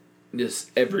 death,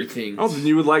 just everything. Oh, then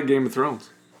you would like Game of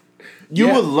Thrones. You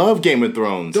Yeah. would love Game of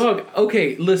Thrones. Dog.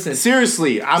 Okay, listen.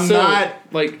 Seriously, I'm not.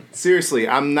 like.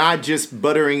 I'm not just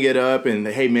buttering it up and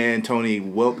hey man, Tony,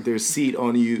 well, there's seat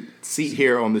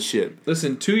here on the ship.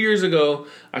 Listen, 2 years ago,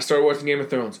 I started watching Game of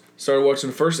Thrones. Started watching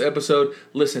the first episode.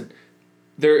 Listen,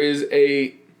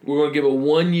 we're going to give a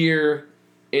 1 year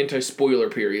anti-spoiler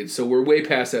period. So we're way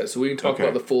past that. So we can talk Okay.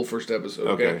 about the full first episode.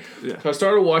 Okay. Yeah. So I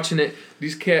started watching it.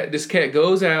 This cat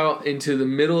goes out into the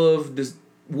middle of this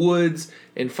woods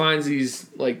and finds these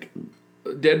like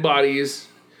dead bodies,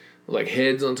 like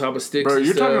heads on top of sticks. Bro, and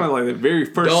you're stuff. talking about like the very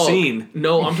first Dog. scene.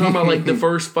 No, I'm talking about like the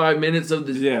first 5 minutes of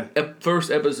the Yeah.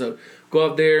 first episode. Go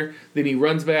out there, then he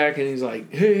runs back and he's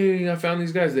like, "Hey, I found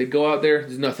these guys." They go out there,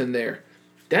 there's nothing there.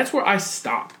 That's where I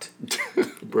stopped.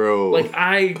 Bro. Like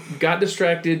I got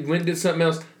distracted, went and did something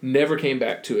else, never came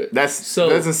back to it. that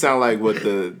doesn't sound like what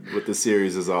the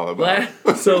series is all about.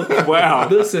 Wow.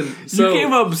 Listen, You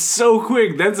came up so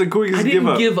quick. That's the quickest I didn't give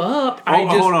up. give up.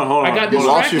 Hold on. I got You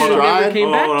lost distracted your and never stride?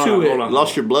 came back to it.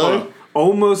 Lost your blood? Hold on.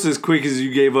 Almost as quick as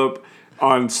you gave up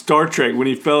on Star Trek when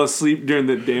he fell asleep during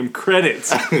the damn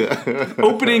credits.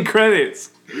 Opening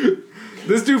credits.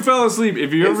 This dude fell asleep.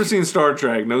 If you've ever seen Star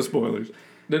Trek, no spoilers.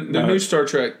 The new Star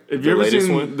Trek. If you've ever latest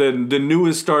seen one? the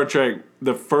newest Star Trek,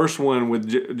 the first one with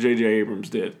J.J. Abrams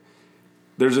did,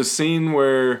 there's a scene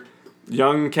where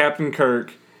young Captain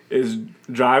Kirk is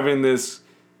driving this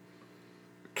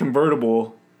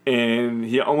convertible and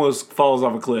he almost falls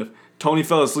off a cliff. Tony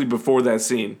fell asleep before that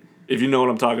scene. If you know what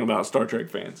I'm talking about, Star Trek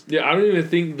fans. Yeah, I don't even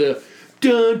think the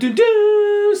dun dun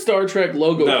dun Star Trek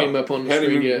logo came up on the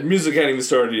screen yet. Music hadn't even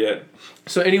started yet.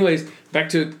 So, anyways, back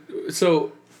to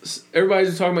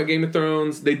everybody's talking about Game of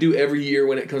Thrones. They do every year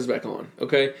when it comes back on.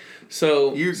 Okay,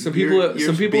 so some people at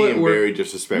work. Very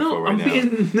disrespectful right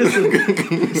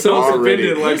now. So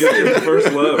Already. Like it's your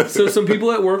first love. So some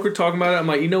people at work were talking about it. I'm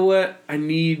like, you know what? I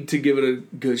need to give it a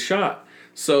good shot.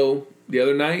 So the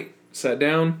other night, sat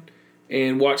down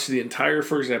and watched the entire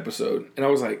first episode, and I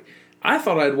was like, I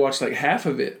thought I'd watched like half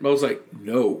of it, but I was like,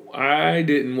 no, I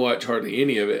didn't watch hardly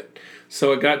any of it.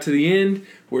 So I got to the end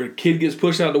where a kid gets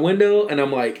pushed out the window, and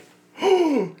I'm like,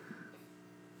 oh,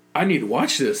 I need to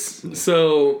watch this.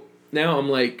 So now I'm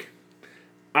like,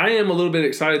 I am a little bit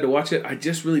excited to watch it. I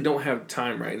just really don't have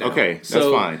time right now. Okay, that's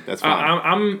fine. That's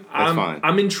fine.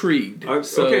 I'm intrigued.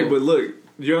 Okay, but look,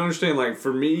 you understand? Like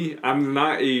for me, I'm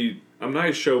not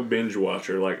a show binge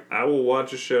watcher. Like I will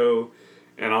watch a show,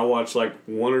 and I'll watch like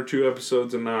 1 or 2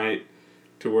 episodes a night,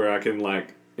 to where I can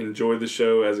like enjoy the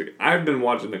show. I've been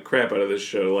watching the crap out of this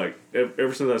show like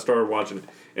ever since I started watching it,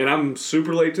 and I'm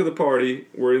super late to the party.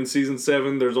 We're in season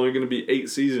 7. There's only going to be 8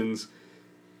 seasons,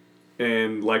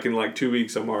 and like in like 2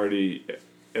 weeks, I'm already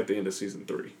at the end of season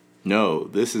 3. No,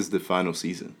 this is the final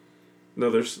season.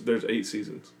 No, there's 8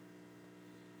 seasons.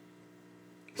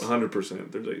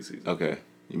 100%. There's 8 seasons. Okay,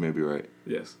 you may be right.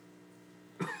 Yes.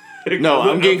 No,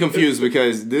 I'm getting confused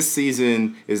because this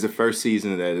season is the first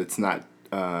season that it's not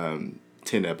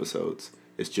 10 episodes.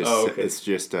 It's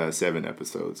just 7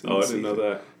 episodes. Oh, I didn't know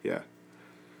that. Yeah.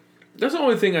 That's the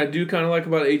only thing I do kind of like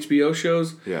about HBO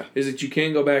shows. Yeah. Is that you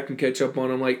can go back and catch up on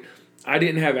them. Like, I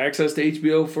didn't have access to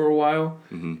HBO for a while,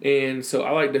 and so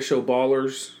I like the show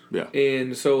Ballers. Yeah.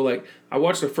 And so like I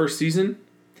watched the first season,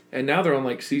 and now they're on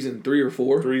like season 3 or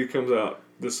 4. 3 comes out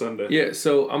this Sunday. Yeah.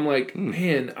 So I'm like,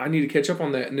 man, I need to catch up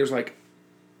on that. And there's like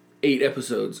 8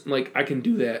 episodes. I'm like, I can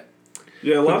do that.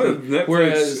 Yeah, a lot of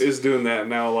Netflix is doing that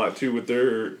now a lot too with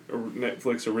their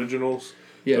Netflix originals.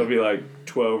 Yeah. It'll be like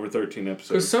 12 or 13 episodes.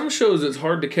 Because some shows it's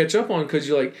hard to catch up on because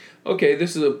you're like, okay,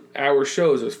 this is an hour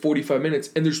show, so it's 45 minutes,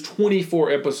 and there's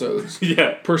 24 episodes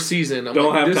per season. I'm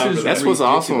Don't have time for that. That's what's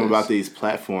awesome about these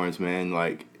platforms, man.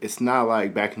 Like, it's not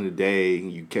like back in the day,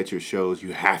 you catch your shows,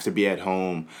 you have to be at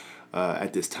home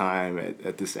at this time,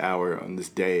 at this hour, on this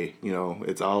day. You know,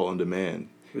 it's all on demand.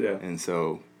 Yeah. And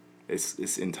so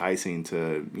it's enticing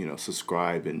to,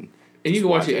 subscribe and you can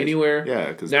watch it anywhere. Yeah,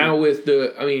 because now with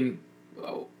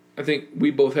I think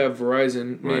we both have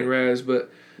Verizon, me and Raz,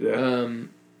 but yeah.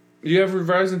 You have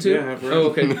Verizon too? Yeah, I have Verizon. Oh,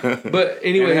 okay. But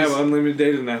anyway, I have unlimited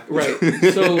data now. Right.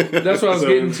 So that's what I was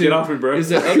getting to. Get off me, bro. Is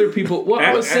that other people? Well,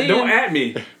 I was saying, don't at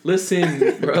me.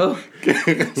 Listen, bro.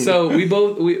 So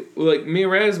me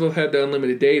and Raz both had the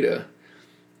unlimited data,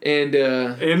 and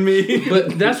me.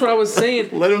 But that's what I was saying.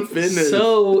 Let him finish.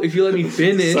 So if you let me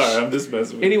finish. Sorry, I'm just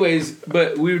messing with you. Anyways,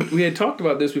 but we had talked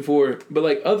about this before, but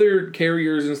like other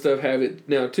carriers and stuff have it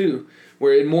now too,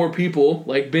 where more people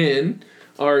like Ben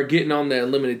are getting on that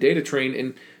unlimited data train.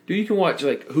 And dude, you can watch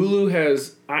like Hulu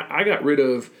has. I got rid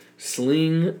of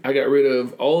Sling. I got rid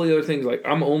of all the other things. Like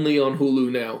I'm only on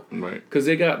Hulu now, right? Because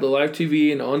they got the live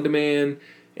TV and on demand,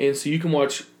 and so you can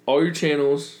watch all your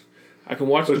channels. I can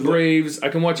watch the Braves. I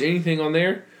can watch anything on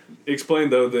there. Explain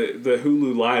though the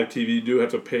Hulu Live TV, you do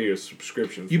have to pay a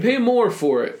subscription. You pay more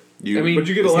for it. but you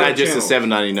get it's a lot not of just channels. a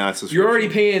 $7.99 subscription. You're already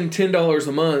paying $10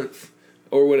 a month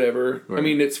or whatever. Right. I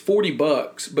mean, it's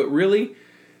 $40, but really,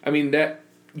 I mean that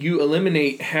you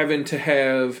eliminate having to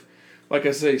have, like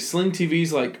I say, Sling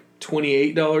TV's like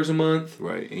 $28 a month.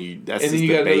 Right, and then you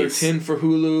got another $10 for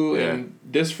Hulu and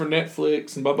this for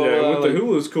Netflix and blah blah blah. With the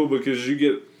Hulu is cool because you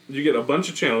get a bunch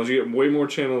of channels. You get way more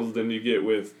channels than you get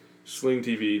with Sling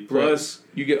TV. Plus,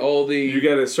 you get all the you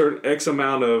get a certain X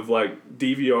amount of like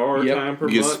DVR time per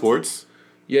month. You get sports.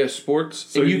 Yeah, sports.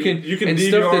 So and you can and DVR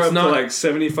stuff that's up not to like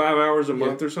 75 hours a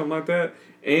month or something like that,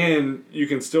 and you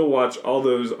can still watch all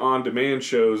those on-demand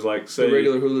shows like say the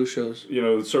regular Hulu shows.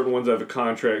 Certain ones that have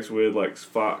contracts with like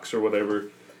Fox or whatever.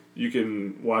 You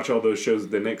can watch all those shows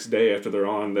the next day after they're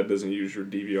on. That doesn't use your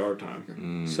DVR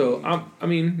time. So I'm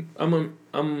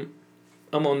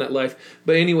on that life.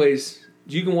 But anyways,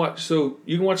 you can watch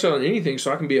it on anything.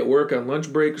 So I can be at work on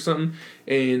lunch break or something,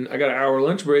 and I got an hour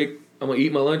lunch break. I'm gonna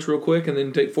eat my lunch real quick and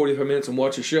then take 45 minutes and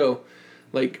watch a show.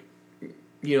 Like,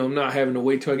 I'm not having to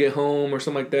wait till I get home or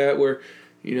something like that. Where,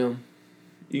 you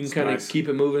can kind of keep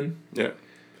it moving. Yeah.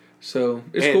 So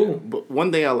it's cool. But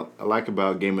one thing I like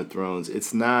about Game of Thrones,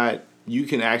 it's not, you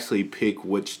can actually pick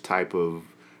which type of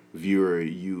viewer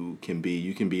you can be.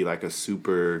 You can be like a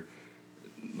super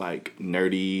like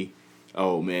nerdy,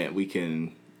 oh man, we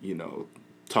can,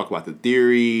 talk about the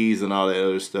theories and all that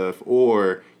other stuff,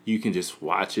 or you can just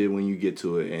watch it when you get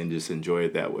to it and just enjoy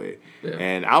it that way. Yeah.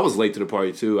 And I was late to the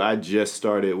party too. I just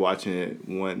started watching it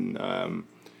when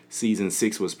season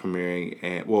 6 was premiering,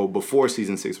 and before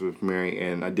season 6 was premiering,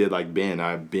 and I did like Ben.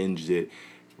 I binged it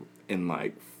in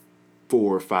like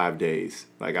 4 or 5 days.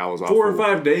 Like I was 4 or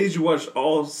 5 days. You watched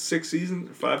all 6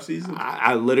 seasons, 5 seasons.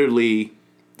 I literally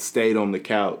stayed on the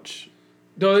couch.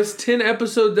 No, that's 10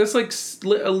 episodes. That's like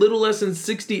a little less than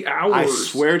 60 hours. I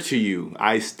swear to you,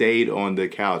 I stayed on the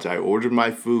couch. I ordered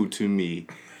my food to me.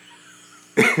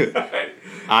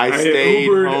 I stayed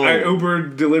home. I Uber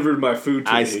delivered my food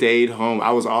to me. I stayed home.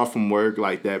 I was off from work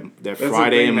like that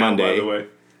Friday and Monday. By the way.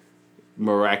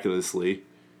 Miraculously.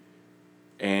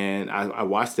 And I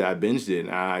watched it. I binged it.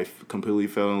 And I completely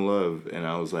fell in love. And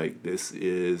I was like,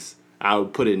 I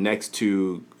would put it next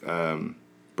to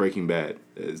Breaking Bad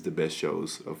as the best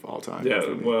shows of all time.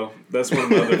 Yeah, well, that's one of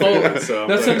my other favorites. So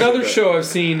that's another show I've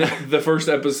seen the first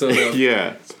episode of.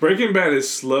 Yeah. Breaking Bad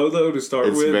is slow, though, to start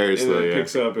with. It's very slow, and it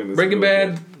picks up. And Breaking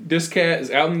Bad, this cat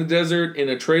is out in the desert in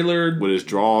a trailer. With his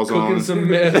drawers on. Cooking some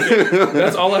meth.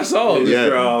 That's all I saw.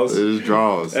 His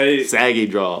drawers. Hey, saggy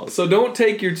drawers. So don't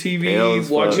take your TV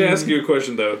watching. Let me ask you a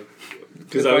question, though.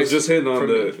 Because I was just hitting on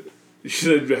you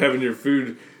said having your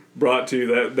food brought to you.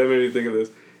 That made me think of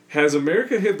this. Has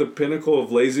America hit the pinnacle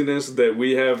of laziness that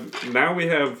we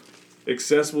have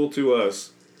accessible to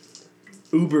us?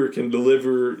 Uber can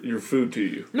deliver your food to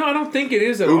you. No, I don't think it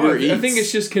is at all. I think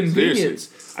it's just convenience.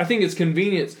 Seriously. I think it's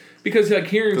convenience. Because like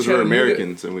here in Chattanooga, we're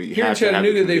Americans and we here in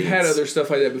Chattanooga, they've had other stuff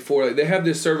like that before. Like they have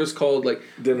this service called like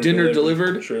Dinner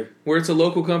Delivered, sure. Where it's a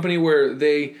local company where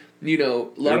they, a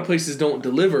lot of places don't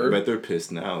deliver. I bet they're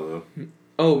pissed now though.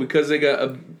 Oh, because they got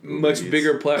a much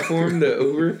bigger platform, the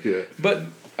Uber. Yeah. But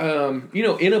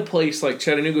in a place like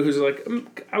Chattanooga, who's like,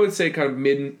 I would say kind of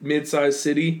mid-sized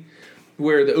city,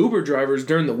 where the Uber drivers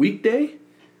during the weekday,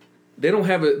 they don't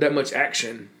have that much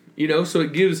action, so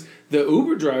it gives the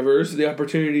Uber drivers the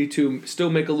opportunity to still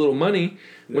make a little money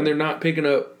when they're not picking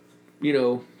up,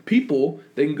 people.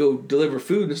 They can go deliver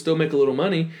food and still make a little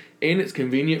money, and it's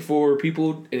convenient for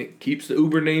people, and it keeps the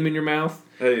Uber name in your mouth.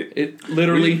 Hey, it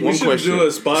literally. We should do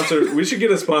a sponsor. We should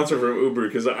get a sponsor from Uber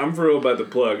because I'm for real about to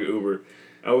plug Uber.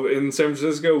 In San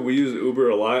Francisco, we use Uber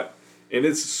a lot, and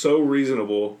it's so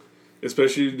reasonable,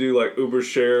 especially to do like Uber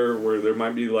share where there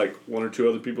might be like 1 or 2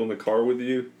 other people in the car with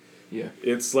you. Yeah,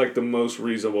 it's like the most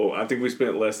reasonable. I think we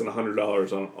spent less than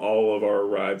 $100 on all of our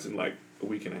rides in like a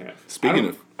week and a half. I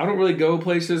don't really go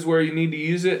places where you need to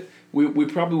use it. We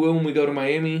probably will when we go to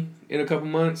Miami in a couple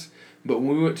months. But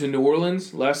when we went to New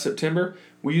Orleans last September,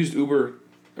 we used Uber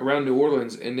around New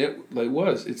Orleans, and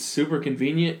it's super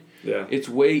convenient. Yeah, it's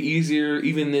way easier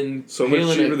even than so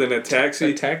much cheaper than a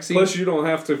taxi. Plus, you don't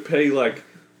have to pay like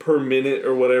per minute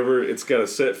or whatever. It's got a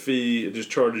set fee. It just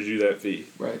charges you that fee.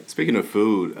 Right. Speaking of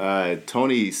food,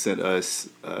 Tony sent us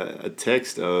a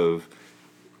text of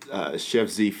Chef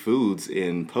Z Foods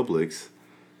in Publix.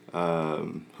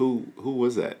 Who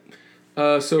was that?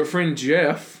 So our friend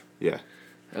Jeff. Yeah.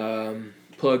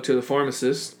 Plug to the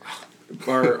pharmacist.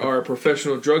 Our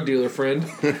professional drug dealer friend,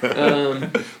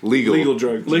 legal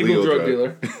drug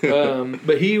dealer.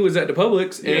 But he was at the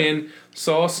Publix and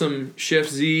saw some Chef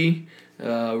Z,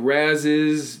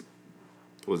 Raz's,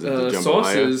 was it the jambalaya?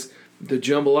 Sauces, the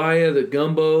jambalaya, the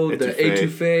gumbo, the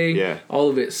etouffee, all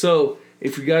of it. So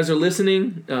if you guys are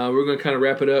listening, we're going to kind of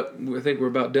wrap it up. I think we're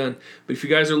about done. But if you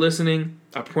guys are listening,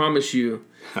 I promise you,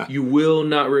 you will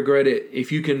not regret it.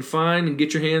 If you can find and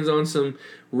get your hands on some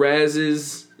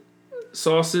Raz's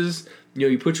sauces,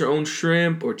 you put your own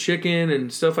shrimp or chicken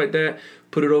and stuff like that,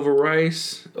 put it over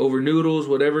rice, over noodles,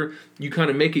 whatever, you kind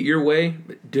of make it your way.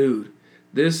 But dude,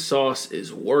 this sauce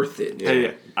is worth it.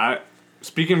 Hey,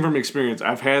 speaking from experience,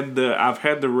 I've had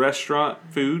the restaurant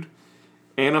food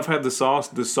and I've had the sauce.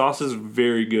 The sauce is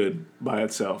very good by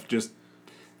itself, just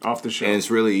off the shelf. And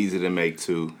it's really easy to make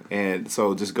too. And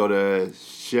so just go to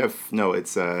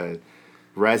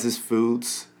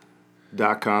RazZFoods.com.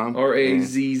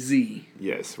 RAZZ.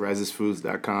 Yes,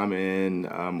 RazZFoods.com and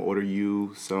order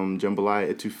you some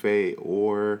jambalaya, etouffee,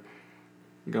 or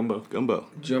gumbo.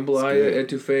 Jambalaya,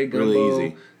 etouffee, gumbo. Really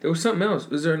easy. There was something else.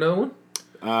 Is there another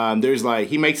one? There's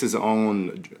he makes his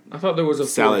own. I thought there was a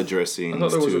salad dressing. I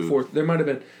thought there was a fourth. There might have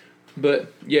been.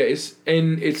 But yeah, it's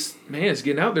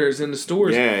getting out there. It's in the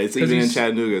stores. Yeah, it's 'Cause even in he's-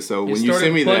 Chattanooga. So he when you started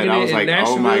sent me that, plugging I it was in like,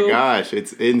 oh my Nashville. gosh,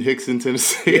 it's in Hickson,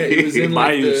 Tennessee. Yeah, it was in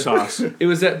like Bayou the sauce. It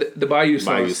was at the Bayou sauce.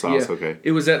 Bayou sauce, yeah. okay.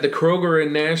 It was at the Kroger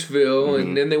in Nashville,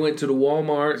 and then they went to the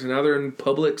Walmarts, and now they're in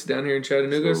Publix down here in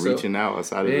Chattanooga. We're So reaching out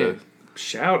outside man, of the.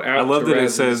 shout out! I love to that it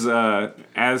Razzies. says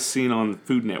as seen on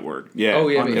Food Network. Yeah. Oh,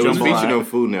 yeah, man. It was Jambalaya. featured on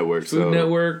Food Network. Food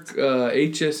Network,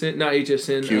 HSN, not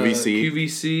HSN, QVC.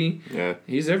 QVC. Yeah,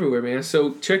 He's everywhere, man.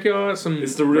 So check y'all out some.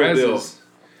 It's the real deal. Razzies.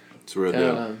 it's a real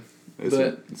deal.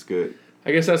 But It's good.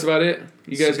 I guess that's about it.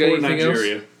 You guys got Support anything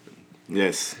Nigeria. else?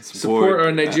 Yes. Support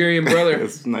our Nigerian brother.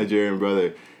 It's Nigerian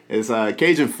brother. It's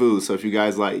Cajun food. So if you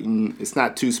guys like, it's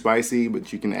not too spicy,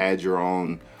 but you can add your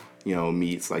own,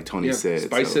 meats like Tony Yeah, said.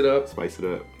 spice So it up. Spice it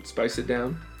up. Spice it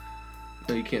down.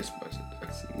 No, you can't spice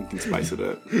it. You can spice it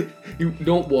up. You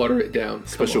don't water it down. Come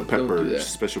Special on, don't do peppers. that.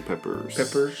 Special peppers.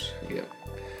 Peppers. Yeah.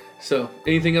 So,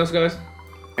 anything else, guys?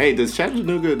 Hey, does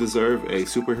Chattanooga deserve a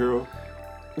superhero?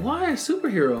 Why a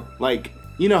superhero? Like,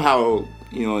 you know how,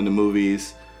 in the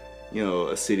movies,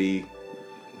 a city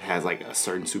has like a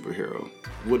certain superhero.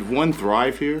 Would one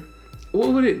thrive here? What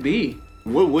would it be?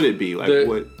 What would it be? Like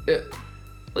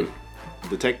Like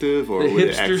detective or the would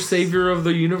it hipster savior of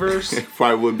the universe?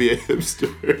 Probably would be a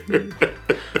hipster.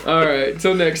 All right.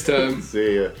 Till next time.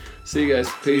 See ya. See you guys.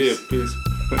 Peace. Yeah, peace.